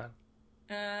 come on?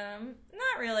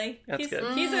 Not really. That's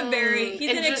good. He's a very...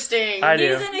 He's interesting.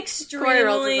 He's an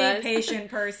extremely patient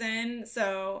person,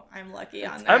 so I'm lucky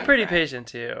on that. I'm pretty patient,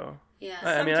 too. Yeah.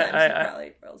 I mean, sometimes he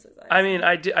probably rolls his eyes. I mean,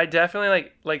 I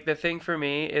definitely, like, the thing for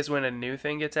me is when a new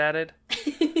thing gets added.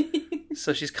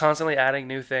 So she's constantly adding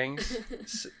new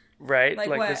things, right? Like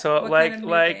what? What like, kind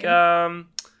of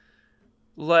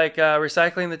like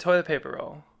recycling the toilet paper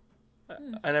roll.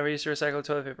 I never used to recycle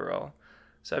toilet paper roll.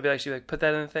 So I'd be like, she'd be like, put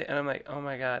that in the thing. And I'm like, oh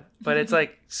my God. But it's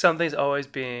like, something's always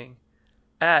being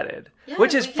added,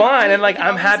 which is fine. And like,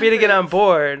 I'm happy to get on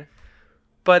board.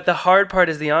 But the hard part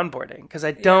is the onboarding, because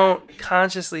I don't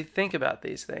consciously think about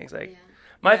these things. Like,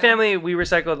 my family, we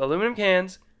recycled aluminum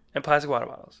cans and plastic water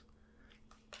bottles.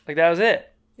 Like, that was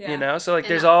it. You know? So, like,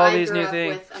 there's all these new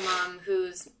things. I grew up with a mom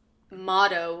whose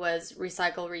motto was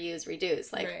recycle, reuse,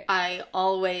 reduce. Like,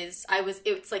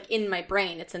 it's like in my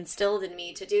brain. It's instilled in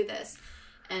me to do this.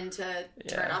 And to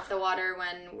turn off the water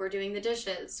when we're doing the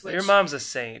dishes. Which your mom's a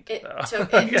saint, though.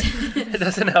 It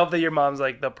doesn't help that your mom's,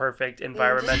 like, the perfect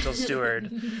environmental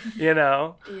steward, you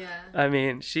know? Yeah. I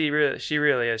mean, she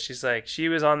really is. She's like, she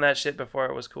was on that shit before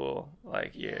it was cool.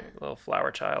 Like, you little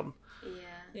flower child.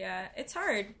 Yeah, it's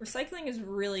hard. Recycling is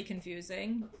really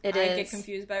confusing. I get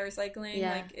confused by recycling.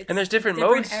 Yeah. Like, and there's different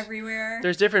different modes everywhere.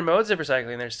 There's different modes of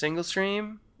recycling. There's single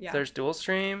stream. Yeah. There's dual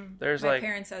stream. There's My like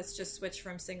parents has just switched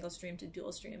from single stream to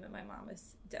dual stream, and my mom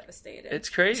is devastated. it's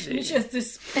crazy. Just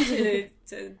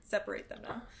to separate them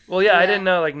now. Well, yeah, I Yeah. didn't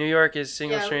know like New York is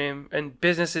single Yeah. stream and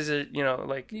businesses are, you know,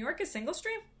 like New York is single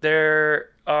stream?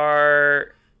 there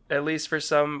are at least for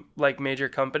some like major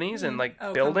companies and like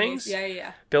Oh, buildings. companies.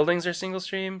 Yeah. Buildings are single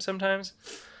stream sometimes.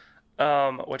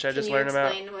 Which I just Can you learned about.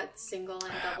 explain what single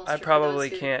and double I stream probably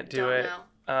for those who can't do don't it.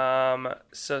 know?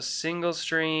 So single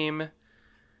stream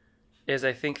is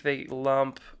I think they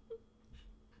lump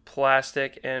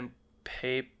plastic and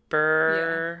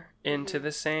paper into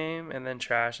the same, and then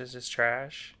trash is just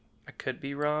trash. I could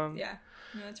be wrong. Yeah.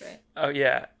 No, that's right. Oh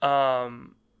yeah.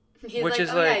 He's Which like, is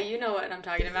oh like- yeah, you know what I'm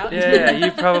talking about. Yeah,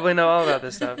 you probably know all about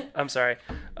this stuff. I'm sorry.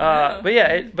 But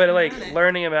yeah, like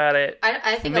learning about it.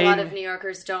 I think made- a lot of New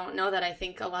Yorkers don't know that. I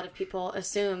think a lot of people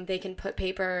assume they can put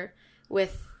paper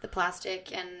with the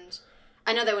plastic. And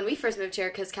I know that when we first moved here,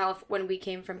 because when we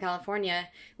came from California,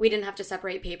 we didn't have to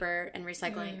separate paper and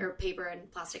recycling, or paper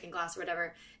and plastic and glass or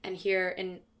whatever. And here,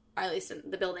 at least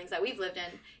in the buildings that we've lived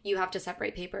in, you have to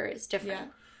separate paper. It's different.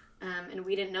 And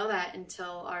we didn't know that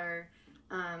until our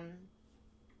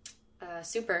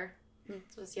super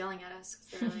was yelling at us.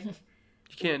 'Cause they were like,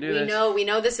 You can't do this. we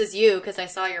know this is you because I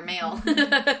saw your mail.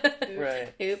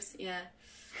 Right. Oops. Yeah.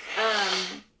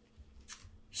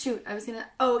 Shoot, I was gonna.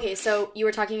 Oh, okay. So you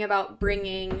were talking about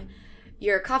bringing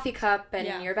your coffee cup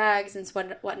and your bags and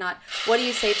whatnot. What do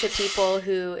you say to people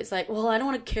who is like, well, I don't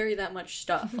want to carry that much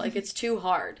stuff. Like it's too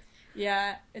hard.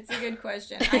 Yeah, it's a good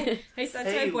question. I said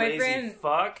to my boyfriend,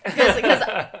 fuck. Because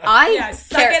I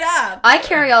suck it up. I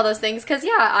carry all those things because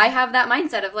I have that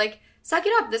mindset of like, suck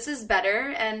it up. This is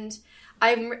better. And I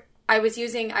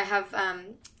have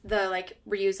the like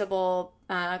reusable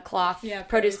cloth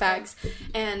produce bags,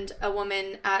 and a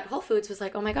woman at Whole Foods was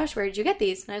like, oh my gosh, where did you get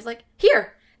these? And I was like,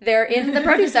 here, they're in the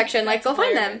produce section. Like, go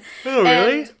find them. Oh,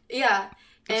 really? And, yeah.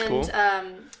 That's and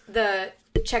cool.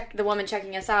 The woman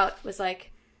checking us out was like,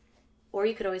 or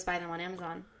you could always buy them on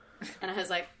Amazon. And I was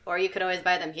like, or you could always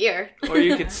buy them here. Or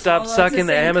you could stop Well, it's sucking the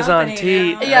the same Amazon company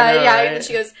tea. now. Yeah, I know, yeah. right? And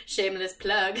she goes, shameless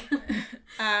plug.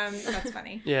 that's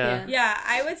funny. Yeah. Yeah,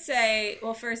 I would say,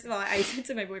 well, first of all, I said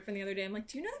to my boyfriend the other day, I'm like,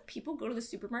 do you know that people go to the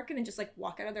supermarket and just, like,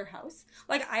 walk out of their house?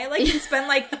 Like, I, like, can spend,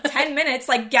 like, 10 minutes,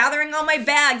 like, gathering all my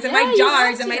bags and my you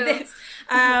jars have and my to. this.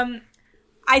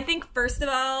 I think, first of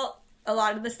all, a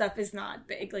lot of the stuff is not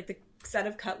big. Like, the set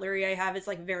of cutlery I have is,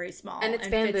 like, very small. And it's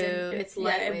bamboo. It's Yeah,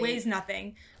 lightweight. it weighs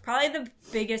nothing. Probably the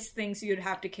biggest things you'd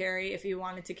have to carry if you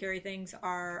wanted to carry things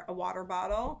are a water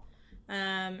bottle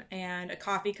and a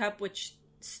coffee cup, which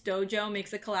Stojo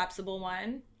makes a collapsible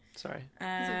one. Sorry.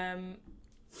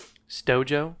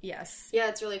 Stojo? Yes. Yeah,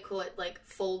 it's really cool. It like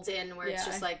folds in where it's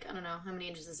Yeah. just like, I don't know, how many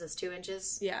inches is this? 2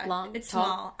 inches? Yeah. Long? It's Tall?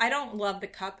 small. I don't love the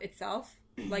cup itself.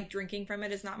 Like, drinking from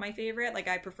it is not my favorite. Like,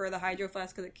 I prefer the Hydro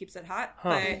Flask because it keeps it hot.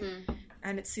 But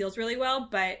and it seals really well.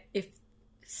 But if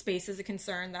space is a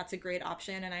concern, that's a great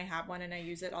option. And I have one and I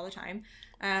use it all the time.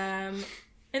 And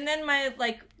then my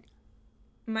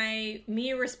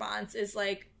me response is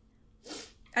like,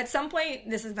 at some point,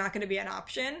 this is not going to be an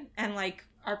option. And, like,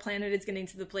 our planet is getting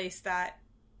to the place that,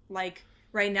 like,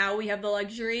 right now we have the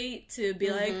luxury to be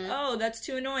like, oh, that's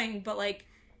too annoying. But, like,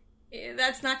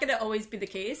 that's not going to always be the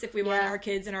case if we want our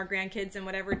kids and our grandkids and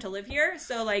whatever to live here.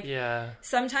 So, like,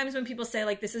 sometimes when people say,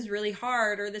 like, this is really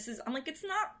hard or this is, I'm like, it's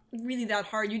not really that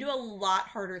hard. You do a lot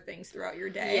harder things throughout your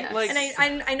day. Yes. Like-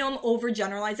 And I know I'm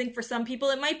overgeneralizing. For some people,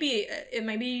 it might be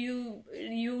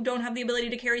you don't have the ability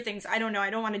to carry things. I don't know. I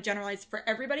don't want to generalize for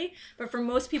everybody. But for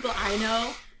most people I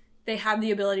know, they have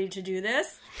the ability to do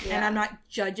this. And I'm not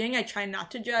judging. I try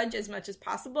not to judge as much as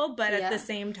possible. But at the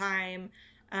same time,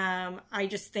 I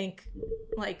just think,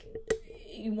 like,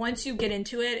 once you get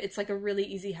into it, it's like a really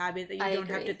easy habit that you don't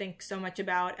have to think so much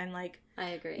about. And, like,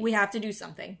 I agree. we have to do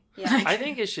something. Yeah. I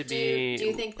think it should be... Do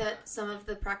you think that some of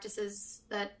the practices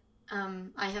that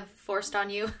I have forced on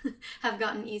you have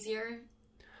gotten easier?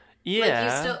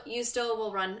 Yeah. Like you'll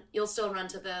still run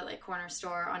to the like corner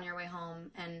store on your way home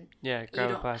and Yeah, you grab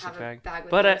a don't plastic have bag. a bag with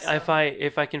But you,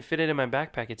 if I can fit it in my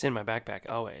backpack, it's in my backpack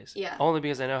always. Yeah. Only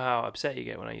because I know how upset you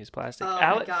get when I use plastic. Oh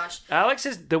my gosh.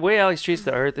 The way Alex treats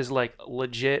the earth is like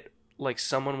legit, like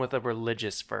someone with a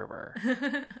religious fervor.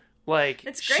 Like,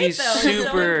 It's great, she's though. It's so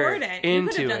super important. You could have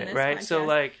into done it, this right? So podcast.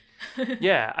 like,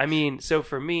 yeah, I mean, so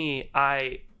for me,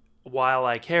 while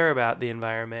I care about the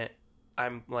environment,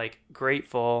 I'm like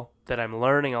grateful that I'm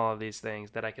learning all of these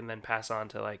things that I can then pass on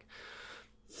to like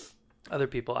other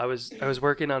people. I was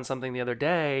working on something the other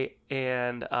day,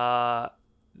 and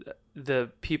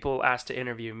the people asked to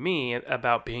interview me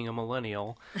about being a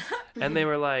millennial, and they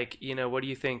were like, you know, what do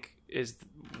you think is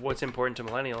what's important to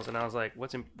millennials, and I was like,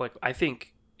 I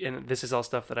think, and this is all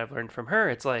stuff that I've learned from her.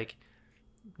 It's like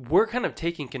we're kind of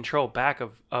taking control back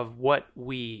of what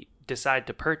we decide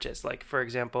to purchase. Like, for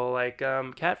example, like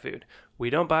cat food. We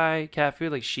don't buy cat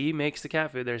food. Like, she makes the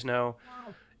cat food. There's no,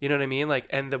 you know what I mean? Like,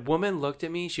 and the woman looked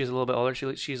at me. She was a little bit older.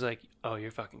 She's like, "Oh,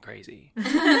 you're fucking crazy."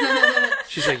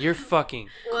 She's like, "You're fucking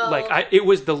it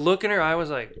was the look in her eye was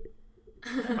like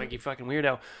you fucking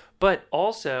weirdo." But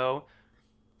also,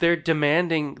 they're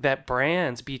demanding that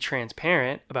brands be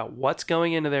transparent about what's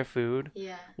going into their food,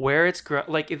 where it's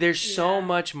like. There's so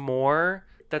much more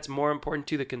that's more important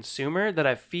to the consumer that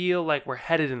I feel like we're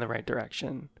headed in the right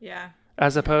direction. Yeah.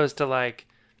 As opposed to like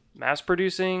mass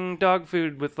producing dog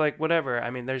food with like whatever. I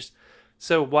mean,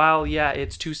 so while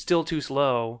it's still too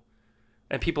slow,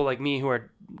 and people like me who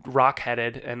are rock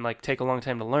headed and like take a long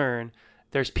time to learn,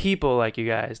 there's people like you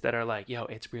guys that are like, yo,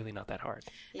 it's really not that hard.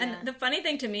 Yeah. And the funny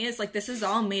thing to me is like, this is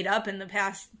all made up in the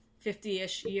past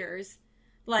 50-ish years.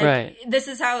 Like, this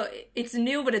is how it's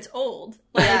new, but it's old.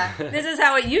 Like, this is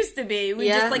how it used to be. We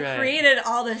just like created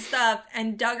all this stuff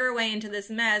and dug our way into this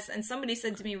mess. And somebody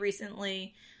said to me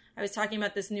recently, I was talking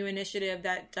about this new initiative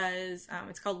that does,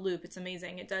 it's called Loop. It's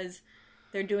amazing.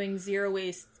 They're doing zero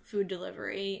waste food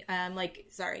delivery.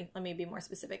 Let me be more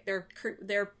specific.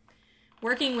 They're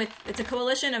working with, it's a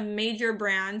coalition of major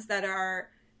brands that are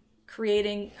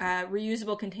creating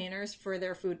reusable containers for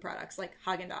their food products, like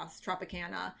Haagen-Dazs,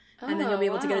 Tropicana, and then you'll be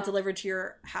able to get it delivered to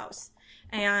your house.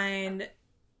 And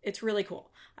it's really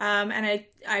cool. And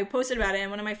I posted about it, and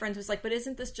one of my friends was like, "But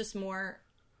isn't this just more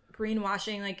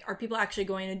greenwashing? Like, are people actually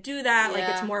going to do that? Like,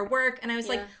 it's more work." And I was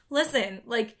like, listen,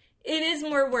 like, it is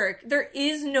more work. There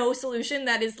is no solution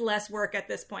that is less work at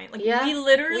this point. Like, we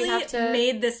literally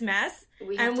made this mess,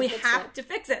 and we have to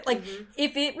fix it. Like,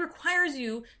 if it requires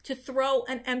you to throw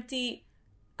an empty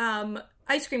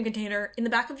ice cream container in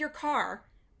the back of your car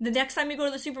the next time you go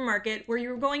to the supermarket where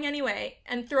you're going anyway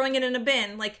and throwing it in a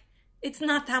bin, like, it's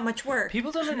not that much work.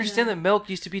 People don't understand that milk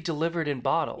used to be delivered in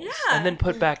bottles and then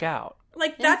put back out.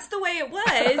 Like, that's the way it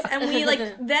was. And we, like,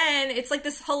 then it's like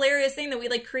this hilarious thing that we,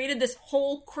 like, created this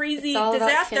whole crazy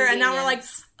disaster. And now we're like,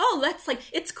 oh, that's like,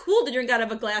 it's cool to drink out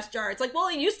of a glass jar. It's like, well,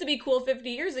 it used to be cool 50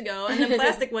 years ago. And then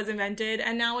plastic was invented.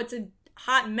 And now it's a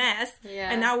hot mess.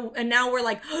 Yeah. And now we're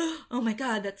like, oh my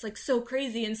God, that's like so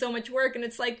crazy and so much work. And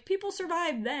it's like, people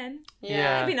survived then.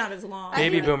 Yeah. Maybe not as long.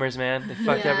 Baby boomers, man. They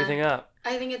fucked everything up.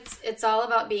 I think it's all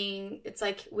about being, it's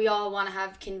like we all want to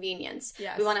have convenience.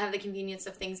 Yes. We want to have the convenience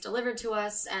of things delivered to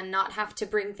us and not have to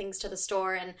bring things to the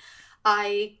store. And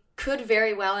I could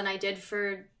very well, and I did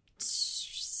for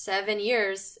 8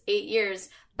 years,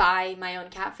 buy my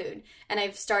own cat food. And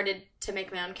I've started to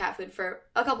make my own cat food for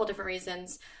a couple different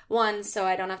reasons. One, so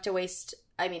I don't have to waste,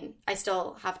 I mean, I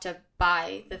still have to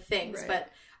buy the things, but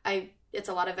it's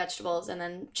a lot of vegetables and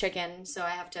then chicken, so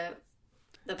I have to...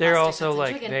 They're also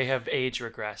like chicken. They have age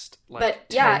regressed. Like, but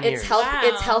yeah, it's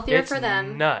it's healthier for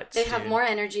them. Nuts. They have more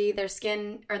energy. Their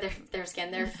skin or their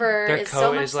fur is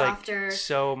so much softer. Like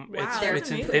so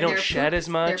they don't shed as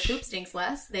much. Their poop stinks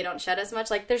less. They don't shed as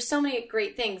much. Like, there's so many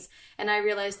great things. And I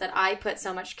realized that I put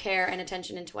so much care and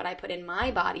attention into what I put in my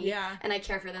body. Yeah. And I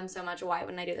care for them so much. Why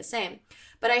wouldn't I do the same?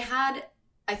 But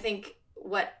I think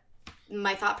what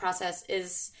my thought process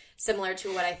is similar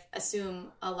to what I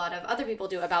assume a lot of other people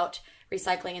do about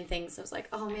recycling and things. I was like,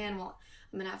 oh man, well,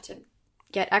 I'm gonna have to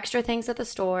get extra things at the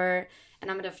store,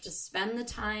 and I'm gonna have to spend the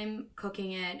time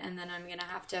cooking it, and then I'm gonna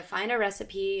have to find a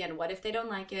recipe, and what if they don't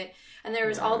like it? And there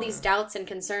was all these doubts and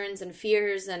concerns and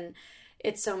fears, and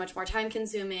it's so much more time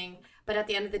consuming. But at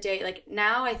the end of the day, like,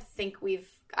 now I think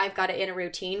I've got it in a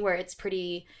routine where it's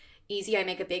pretty easy. I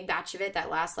make a big batch of it that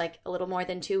lasts like a little more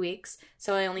than 2 weeks,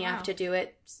 so I only have to do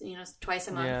it, twice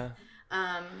a month. Yeah.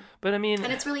 But I mean,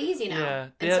 and it's really easy now. Yeah.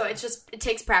 And so it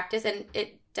takes practice, and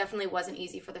it definitely wasn't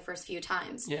easy for the first few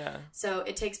times. Yeah. So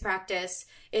it takes practice.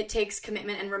 It takes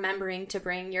commitment and remembering to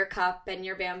bring your cup and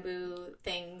your bamboo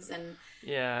things and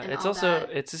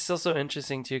it's just also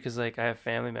interesting too, because like I have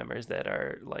family members that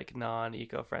are like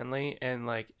non-eco-friendly, and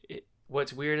like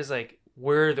what's weird is like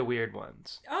we're the weird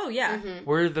ones. Oh yeah. Mm-hmm.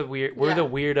 We're the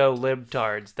weirdo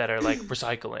libtards that are like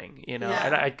recycling, and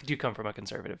I do come from a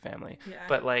conservative family,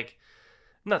 but like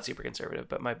not super conservative,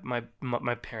 but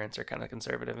my parents are kind of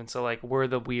conservative, and so like we're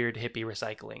the weird hippie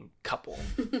recycling couple.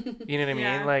 You know what I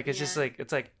mean? Like it's just like,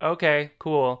 it's like, okay,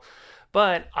 cool.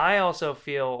 But I also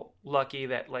feel lucky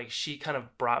that like she kind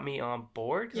of brought me on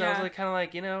board, because I was like kind of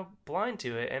like, blind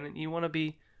to it, and you want to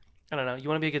be, I don't know, you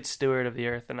want to be a good steward of the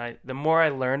earth, and the more I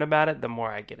learn about it, the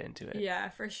more I get into it. Yeah,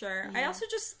 for sure. I also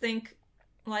just think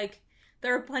like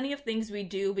there are plenty of things we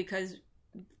do because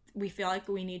we feel like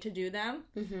we need to do them.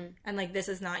 Mm-hmm. And, like, this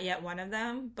is not yet one of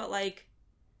them. But, like,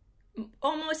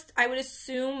 almost, I would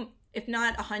assume, if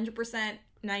not 100%,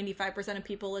 95% of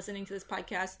people listening to this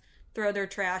podcast throw their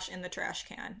trash in the trash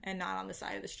can and not on the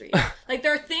side of the street. Like,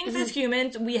 there are things as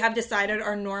humans we have decided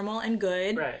are normal and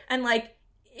good. Right. And, like,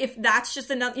 if that's just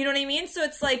another, you know what I mean? So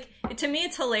it's like, to me,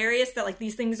 it's hilarious that, like,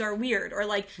 these things are weird or,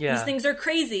 like, these things are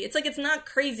crazy. It's like, it's not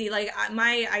crazy. Like,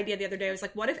 my idea the other day was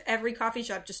like, what if every coffee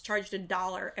shop just charged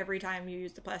 $1 every time you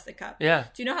used a plastic cup? Yeah.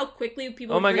 Do you know how quickly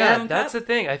people Oh my bring their God, own that's cup? the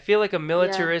thing. I feel like a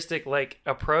militaristic, like,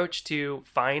 approach to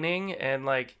fining and,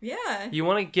 like, Yeah. you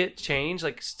want to get change,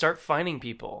 like, start fining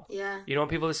people. Yeah. You don't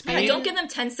want people to speed. Yeah, don't give them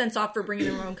 10 cents off for bringing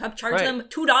their own cup. Charge Right. them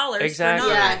 $2 Exactly.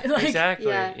 for not. Yeah. Like, Exactly.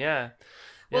 Yeah. Yeah.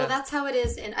 Well, Yeah. that's how it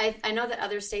is. And I know that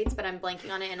other states, but I'm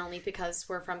blanking on it. And only because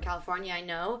we're from California, I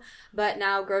know. But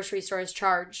now grocery stores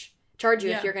charge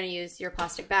you if you're going to use your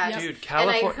plastic bags. Dude,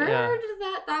 California. And I heard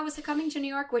that was coming to New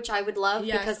York, which I would love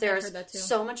Yes, because I've there's heard that too.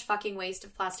 so much fucking waste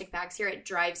of plastic bags here. It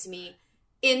drives me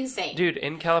insane. Dude,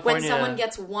 in When California, someone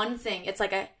gets one thing, it's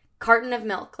like a carton of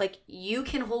milk. Like, you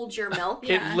can hold your milk.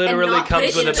 it Yeah. literally And not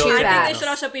comes put with it a in a built-in cheap I think bag. they should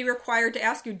also be required to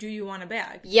ask you, do you want a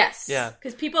bag? Yes. Yeah.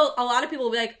 Because a lot of people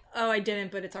will be like, oh, I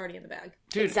didn't, but it's already in the bag.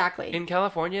 Dude, Exactly. in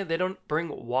California, they don't bring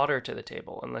water to the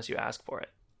table unless you ask for it.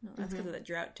 No, that's because of the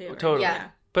drought, too. Right? Totally. Yeah.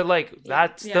 But, like,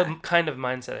 that's Yeah. the kind of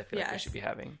mindset I feel like we Yes. should be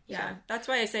having. Yeah, that's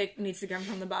why I say it needs to come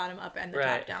from the bottom up and the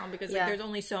Right. top down, because Yeah. like, there's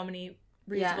only so many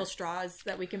reusable straws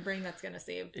that we can bring that's going to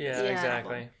save. Yeah, Yeah.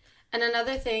 exactly. And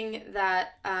another thing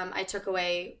that I took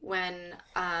away when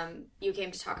you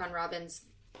came to talk on Robin's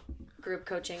group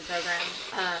coaching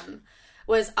program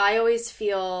was I always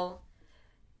feel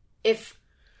if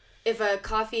a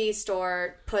coffee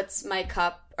store puts my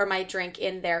cup or my drink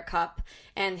in their cup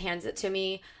and hands it to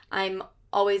me, I'm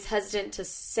always hesitant to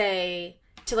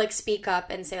speak up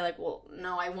and say like, well,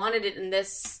 no, I wanted it in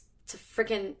this to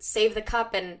freaking save the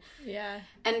cup, and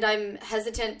I'm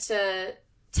hesitant to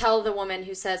tell the woman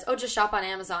who says, oh, just shop on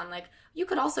Amazon. Like, you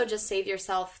could also just save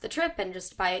yourself the trip and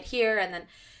just buy it here. And then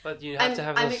But you have to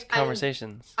have those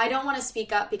conversations. I don't want to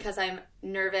speak up because I'm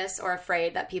nervous or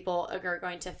afraid that people are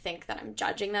going to think that I'm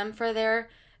judging them for their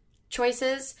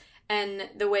choices. And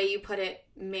the way you put it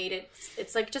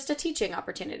it's like just a teaching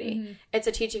opportunity. Mm-hmm. It's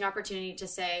a teaching opportunity to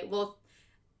say, well,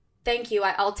 thank you.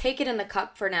 I'll take it in the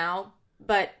cup for now,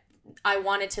 but I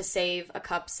wanted to save a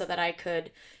cup so that I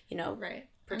could, Right.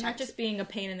 I'm not just being a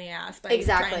pain in the ass by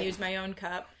Exactly. trying to use my own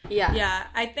cup. Yeah. Yeah.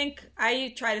 I think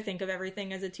I try to think of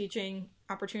everything as a teaching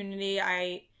opportunity.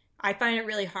 I find it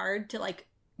really hard to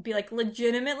be like,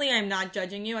 legitimately, I'm not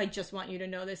judging you. I just want you to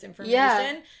know this information.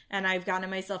 Yeah. And I've gotten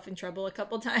myself in trouble a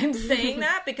couple times saying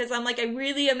that because I'm like, I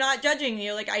really am not judging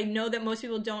you. Like, I know that most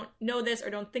people don't know this or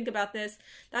don't think about this.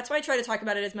 That's why I try to talk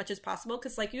about it as much as possible.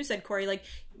 Because like you said, Corey, like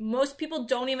most people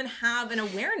don't even have an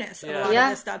awareness of a lot of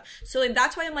this stuff. So like,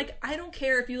 that's why I'm like, I don't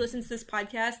care if you listen to this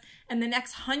podcast and the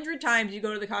next 100 times you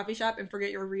go to the coffee shop and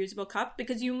forget your reusable cup,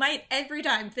 because you might every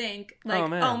time think like,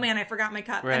 oh man, I forgot my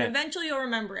cup. Right. And eventually you'll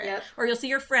remember it. Yep. Or you'll see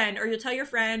your friend, or you'll tell your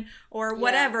friend, or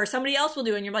whatever. Somebody else will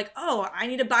do it, and you're like, oh, I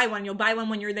need to buy one. You'll buy one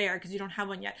when you're there because you don't have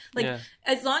one yet. Like,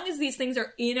 as long as these things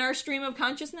are in our stream of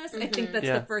consciousness, I think that's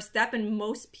the first step. And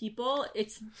most people,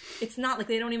 it's not like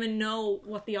they don't even know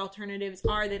what the alternatives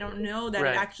are. They don't know that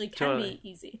it actually can be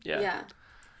easy. Yeah.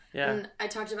 And I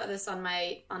talked about this on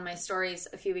my stories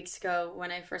a few weeks ago when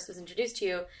I first was introduced to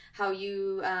you, how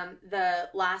you, the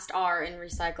last R in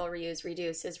recycle, reuse,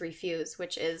 reduce is refuse,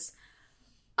 which is,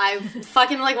 I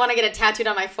fucking want to get it tattooed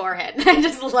on my forehead. I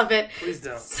just love it. Please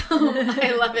don't.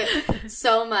 I love it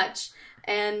so much.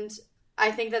 And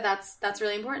I think that's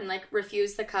really important. Like,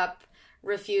 refuse the cup,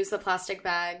 refuse the plastic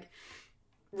bag,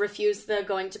 refuse the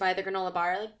going to buy the granola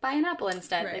bar, like buy an apple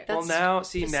instead. Right. Like, that's now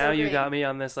so you great. got me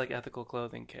on this like ethical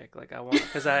clothing kick. Like, I want,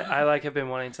 because I like have been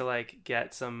wanting to like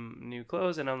get some new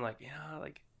clothes, and I'm like,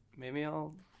 like maybe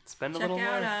I'll spend a Check little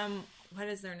out, more. what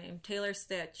is their name? Taylor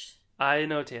Stitch. I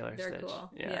know Taylor They're Stitch.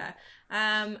 cool. Yeah.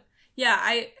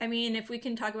 I mean, if we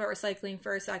can talk about recycling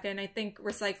for a second, I think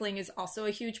recycling is also a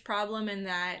huge problem in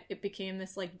that it became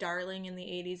this like darling in the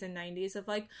 80s and 90s of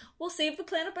like, we'll save the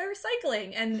planet by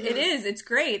recycling. And it is. It's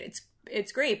great.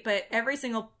 It's great. But every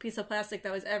single piece of plastic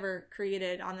that was ever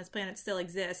created on this planet still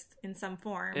exists in some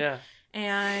form. Yeah.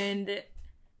 And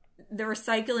the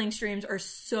recycling streams are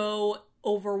so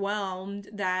overwhelmed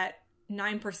that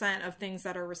 9% of things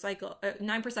that are recycled,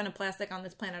 9% of plastic on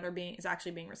this planet is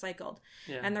actually being recycled.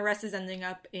 Yeah. And the rest is ending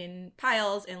up in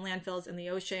piles, in landfills, in the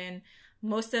ocean. A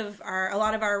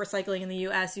lot of our recycling in the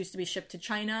U.S. used to be shipped to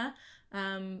China.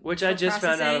 Which I just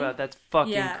found out about. That's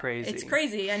fucking crazy. It's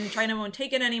crazy. And China won't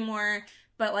take it anymore.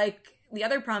 But like the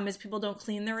other problem is people don't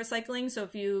clean their recycling. So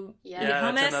if you eat that's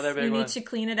hummus, another big you one. need to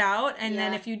clean it out. And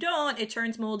then Yeah. if you don't, it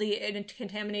turns moldy and it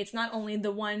contaminates not only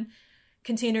the one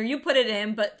container you put it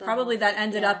in, but probably that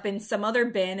ended up in some other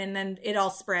bin, and then it all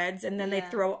spreads, and then they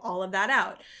throw all of that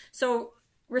out. So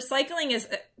recycling is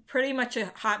pretty much a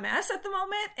hot mess at the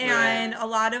moment, and a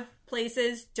lot of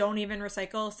places don't even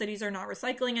recycle. Cities are not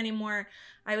recycling anymore.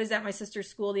 I was at my sister's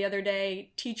school the other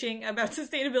day teaching about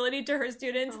sustainability to her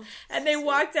students, and they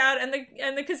walked out, and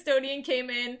the custodian came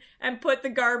in and put the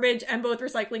garbage and both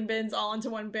recycling bins all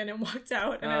into one bin and walked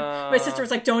out. And my sister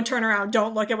was like, "Don't turn around,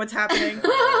 don't look at what's happening."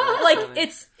 Like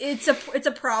it's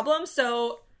a problem.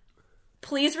 So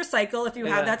please recycle if you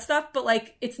have that stuff, but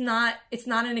like it's not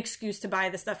an excuse to buy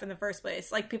the stuff in the first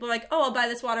place. Like people are like, "Oh, I'll buy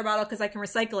this water bottle because I can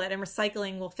recycle it, and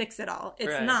recycling will fix it all."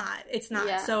 It's not.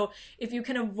 Yeah. So if you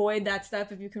can avoid that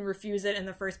stuff, if you can refuse it in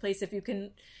the first place, if you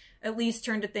can at least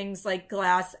turn to things like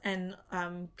glass and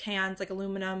cans, like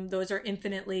aluminum, those are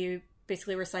infinitely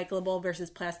basically recyclable versus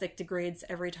plastic degrades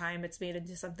every time it's made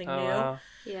into something new. Wow.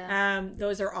 Yeah.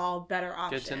 Those are all better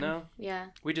options. Good to know. Yeah.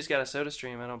 We just got a Soda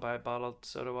Stream. I don't buy bottled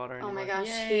soda water anymore. Oh my gosh,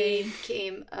 Yay. he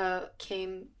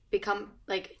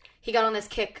he got on this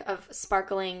kick of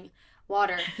sparkling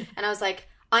water, and I was like,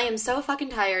 I am so fucking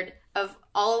tired of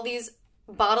all of these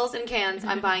bottles and cans.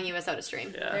 I'm buying you a Soda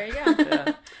Stream. Yeah. There you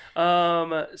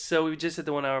go. So we just hit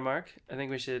the 1 hour mark. I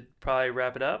think we should probably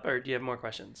wrap it up, or do you have more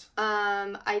questions?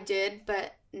 I did,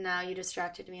 but now you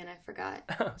distracted me and I forgot.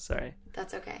 Oh, sorry.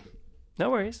 That's okay. No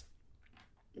worries.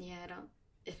 Yeah, I don't.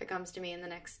 If it comes to me in the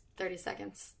next 30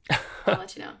 seconds, I'll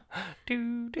let you know.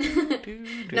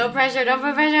 No pressure. Don't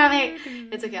put pressure on me.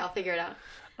 It's okay. I'll figure it out.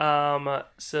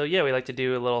 So yeah, we like to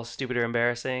do a little stupid or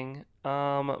embarrassing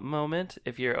moment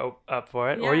if you're up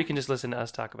for it, or Yeah. you can just listen to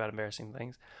us talk about embarrassing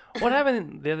things. What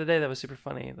happened the other day that was super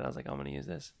funny that I was like, I'm gonna use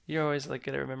this. You're always like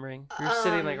good at remembering. You're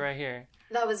sitting like right here.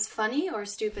 That was funny or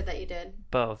stupid that you did?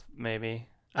 Both, maybe.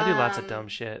 I do lots of dumb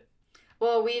shit.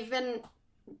 Well, we've been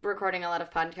recording a lot of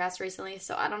podcasts recently,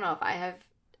 so I don't know if I have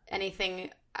anything.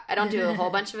 I don't do a whole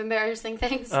bunch of embarrassing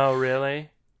things. Oh, really?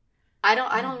 I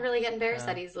don't really get embarrassed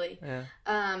that easily.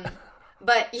 Yeah.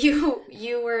 But you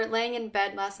were laying in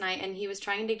bed last night, and he was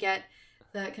trying to get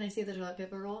can I see the toilet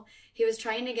paper roll? He was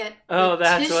trying to get Oh, the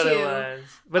that's what it tissue was.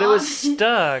 But it was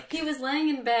stuck. He was laying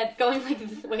in bed going like,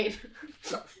 wait.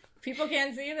 People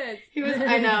can't see this.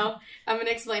 I know. I'm going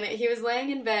to explain it. He was laying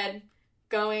in bed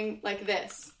going like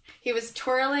this. He was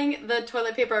twirling the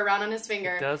toilet paper around on his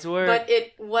finger. It does work. But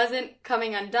it wasn't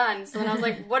coming undone. So then I was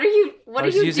like, what are you I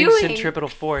was using doing? centripetal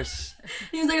force.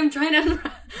 He was like, I'm trying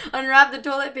to unwrap the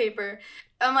toilet paper.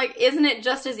 I'm like, isn't it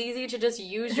just as easy to just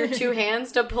use your two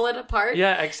hands to pull it apart?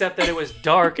 Yeah, except that it was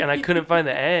dark and I couldn't find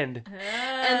the end.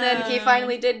 And then he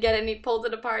finally did get it, and he pulled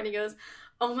it apart, and he goes,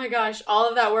 oh my gosh, all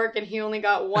of that work, and he only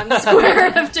got one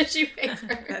square of tissue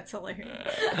paper. That's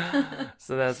hilarious.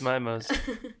 So that's both.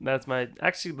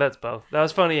 That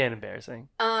was funny and embarrassing.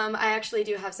 I actually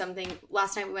do have something.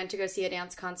 Last night we went to go see a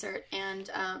dance concert, and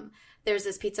there's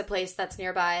this pizza place that's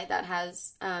nearby that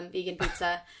has vegan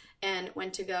pizza, and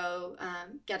went to go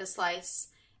get a slice,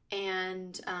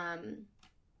 and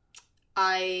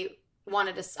I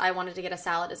wanted to get a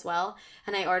salad as well,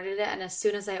 and I ordered it, and as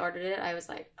soon as I ordered it, I was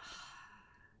like,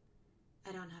 oh,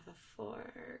 I don't have a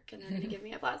fork, and they're going to give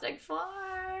me a plastic fork.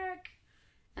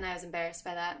 And I was embarrassed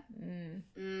by that. I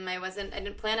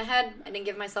didn't plan ahead. I didn't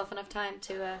give myself enough time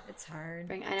to It's hard.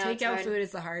 I know, it's Takeout hard. food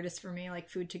is the hardest for me, like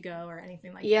food to go or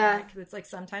anything like Yeah. that. Because it's like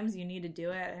sometimes you need to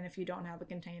do it, and if you don't have a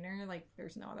container, like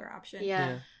there's no other option.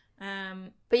 Yeah. Yeah.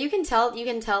 But you can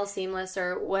tell Seamless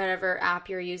or whatever app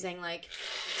you're using, like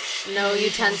no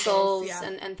utensils Yeah.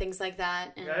 and things like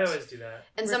that. And, I always do that.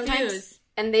 and Refuse. sometimes,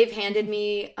 and they've handed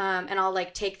me, and I'll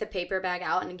like take the paper bag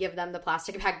out and give them the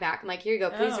plastic bag back. I'm like, here you go,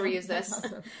 please reuse that's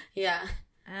this. awesome. Yeah.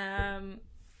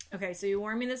 Okay, so you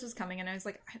warned me this was coming, and I was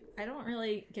like, I don't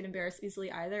really get embarrassed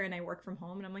easily either, and I work from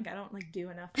home, and I'm like, I don't like do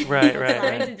enough. Right.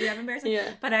 To do have embarrassing.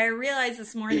 Yeah. But I realized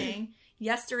this morning,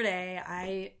 yesterday,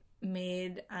 I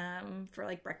made for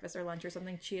like breakfast or lunch or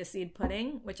something chia seed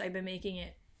pudding, which I've been making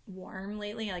it warm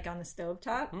lately, like on the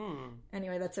stovetop.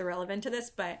 Anyway, that's irrelevant to this,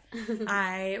 but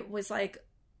I was like,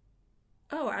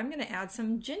 oh, I'm gonna add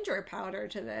some ginger powder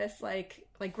to this, like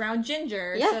ground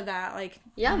ginger, Yeah. so that I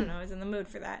don't know, I was in the mood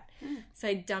for that. So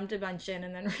I dumped a bunch in,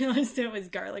 and then realized it was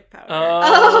garlic powder.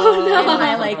 Oh, no. And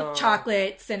my like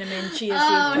chocolate cinnamon chia seed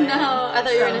Oh pudding. no! I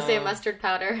thought you were gonna say mustard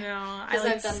powder. No, I 'Cause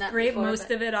like I've done that scraped before, most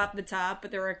but- of it off the top, but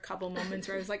there were a couple moments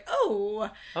where I was like, oh,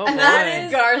 Oh, That boy.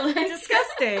 is garlic.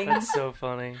 disgusting. That's so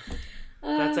funny.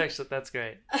 That's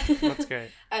great. That's great.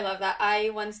 I love that.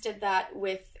 I once did that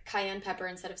with cayenne pepper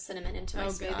instead of cinnamon into my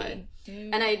smoothie. God.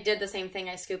 And I did the same thing.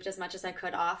 I scooped as much as I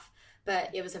could off, but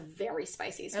it was a very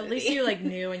spicy smoothie. At least you like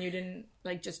knew and you didn't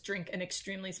like just drink an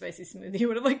extremely spicy smoothie. You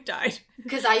would have like died.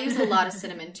 Because I use a lot of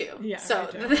cinnamon too. Yeah, so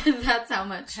that's how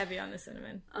much. Heavy on the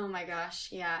cinnamon. Oh my gosh,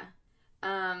 yeah.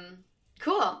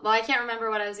 Cool. Well, I can't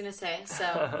remember what I was going to say, so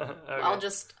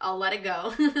Okay. I'll let it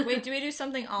go. Wait, do we do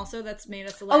something also that's made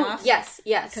us laugh? Oh, yes.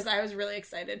 Because I was really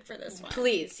excited for this one.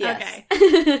 Please, yes. Okay.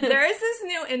 There is this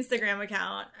new Instagram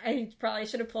account. I probably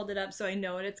should have pulled it up so I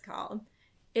know what it's called.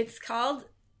 It's called,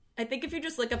 I think if you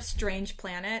just look up Strange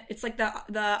Planet, it's like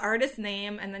the artist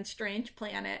name and then Strange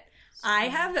Planet. I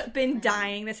have been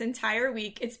dying this entire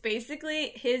week. It's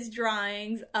basically his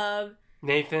drawings of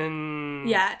Nathan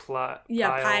Pyle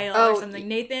Pyle. or something.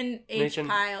 Nathan H. Nathan-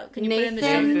 Pyle. Can you put it in the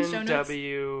Nathan show Nathan notes?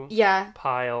 W. Yeah.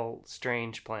 Pyle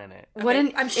Strange Planet. What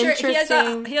an I'm sure he has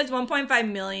interesting... he has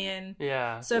 1.5 million.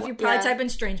 Yeah. So if you probably Yeah. type in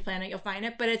Strange Planet, you'll find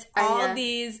it. But it's all yeah.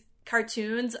 these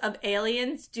cartoons of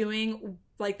aliens doing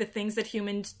like the things that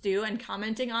humans do and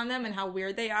commenting on them and how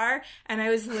weird they are. And I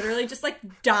was literally just like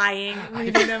dying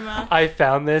reading them up. I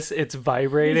found this. It's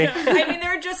vibrating. I mean,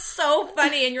 they're just so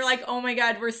funny, and you're like, oh my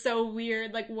god, we're so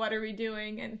weird. Like, what are we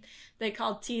doing? And they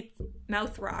call teeth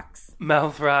mouth rocks.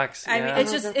 Mouth rocks. I mean, yeah.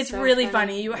 it's just, that's it's so really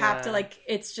funny. funny. You have Yeah. to like,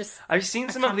 it's just. I've seen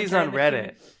a some of these on commentary on the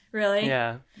Reddit. Really?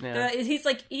 Yeah. He's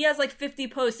like, he has like 50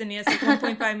 posts and he has like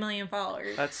 1.5 million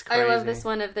followers. That's crazy. I love this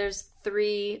one of there's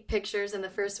 3 pictures, and the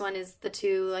first one is the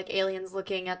 2 like aliens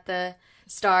looking at the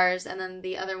stars, and then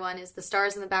the other one is the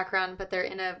stars in the background, but they're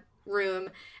in a room,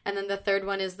 and then the third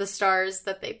one is the stars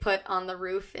that they put on the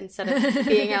roof instead of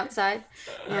being outside.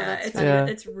 Yeah, that's it's, funny. Yeah.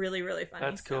 it's really, really funny.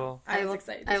 That's so cool. I was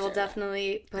excited to I will share that.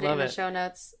 definitely put Love it in it. the show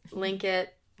notes. Link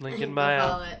it. Link You in can bio.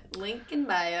 follow it. Link in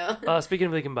bio. Speaking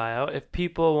of link in bio, if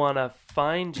people want to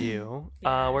find you,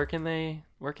 Yeah. where can they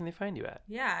find you at?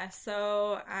 Yeah,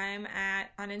 so I'm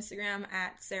on Instagram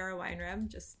at Sarah Weinreb,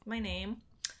 just my name.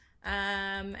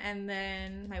 And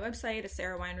then my website is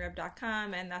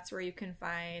sarahweinreb.com, and that's where you can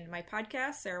find my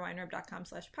podcast,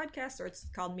 sarahweinreb.com/podcast, or it's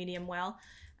called Medium Well.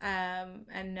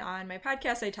 And on my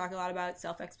podcast, I talk a lot about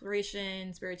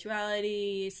self-exploration,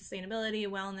 spirituality, sustainability,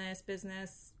 wellness,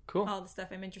 business, Cool. all the stuff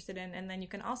I'm interested in. And then you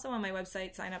can also on my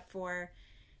website sign up for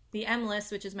the M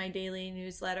List, which is my daily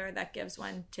newsletter that gives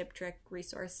one tip, trick,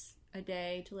 resource a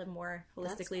day to live more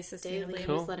holistically, sustainably. Daily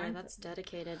Cool. newsletter. mindfully. That's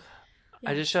dedicated.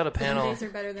 I just shot a Some panel. days are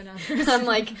better than others. I'm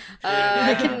like,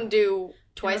 I can do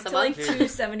twice a to like month.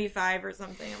 275 or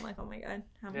something. I'm like, oh my god,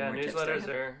 how many Yeah, more tips do I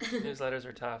have? newsletters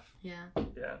are tough. Yeah.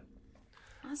 Yeah.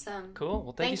 Awesome. Cool.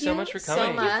 Well, thank you Thank so you much for so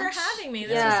coming. much. Thank you for having me.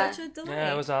 This Yeah. was such a delight.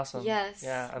 Yeah, it was awesome. Yes.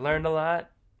 Yeah, I learned a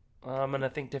lot. I'm gonna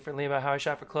think differently about how I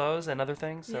shop for clothes and other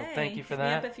things. So Yay. thank you for Hit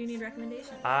me up that. if you need recommendations.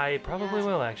 I probably Yeah.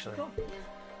 will actually. Cool.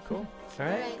 Cool. All All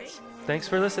right. right. Thanks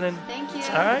for listening. Thank you.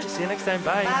 All right. See you next time.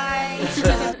 Bye.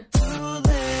 Bye.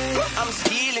 I'm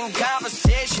stealing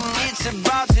conversation. It's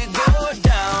about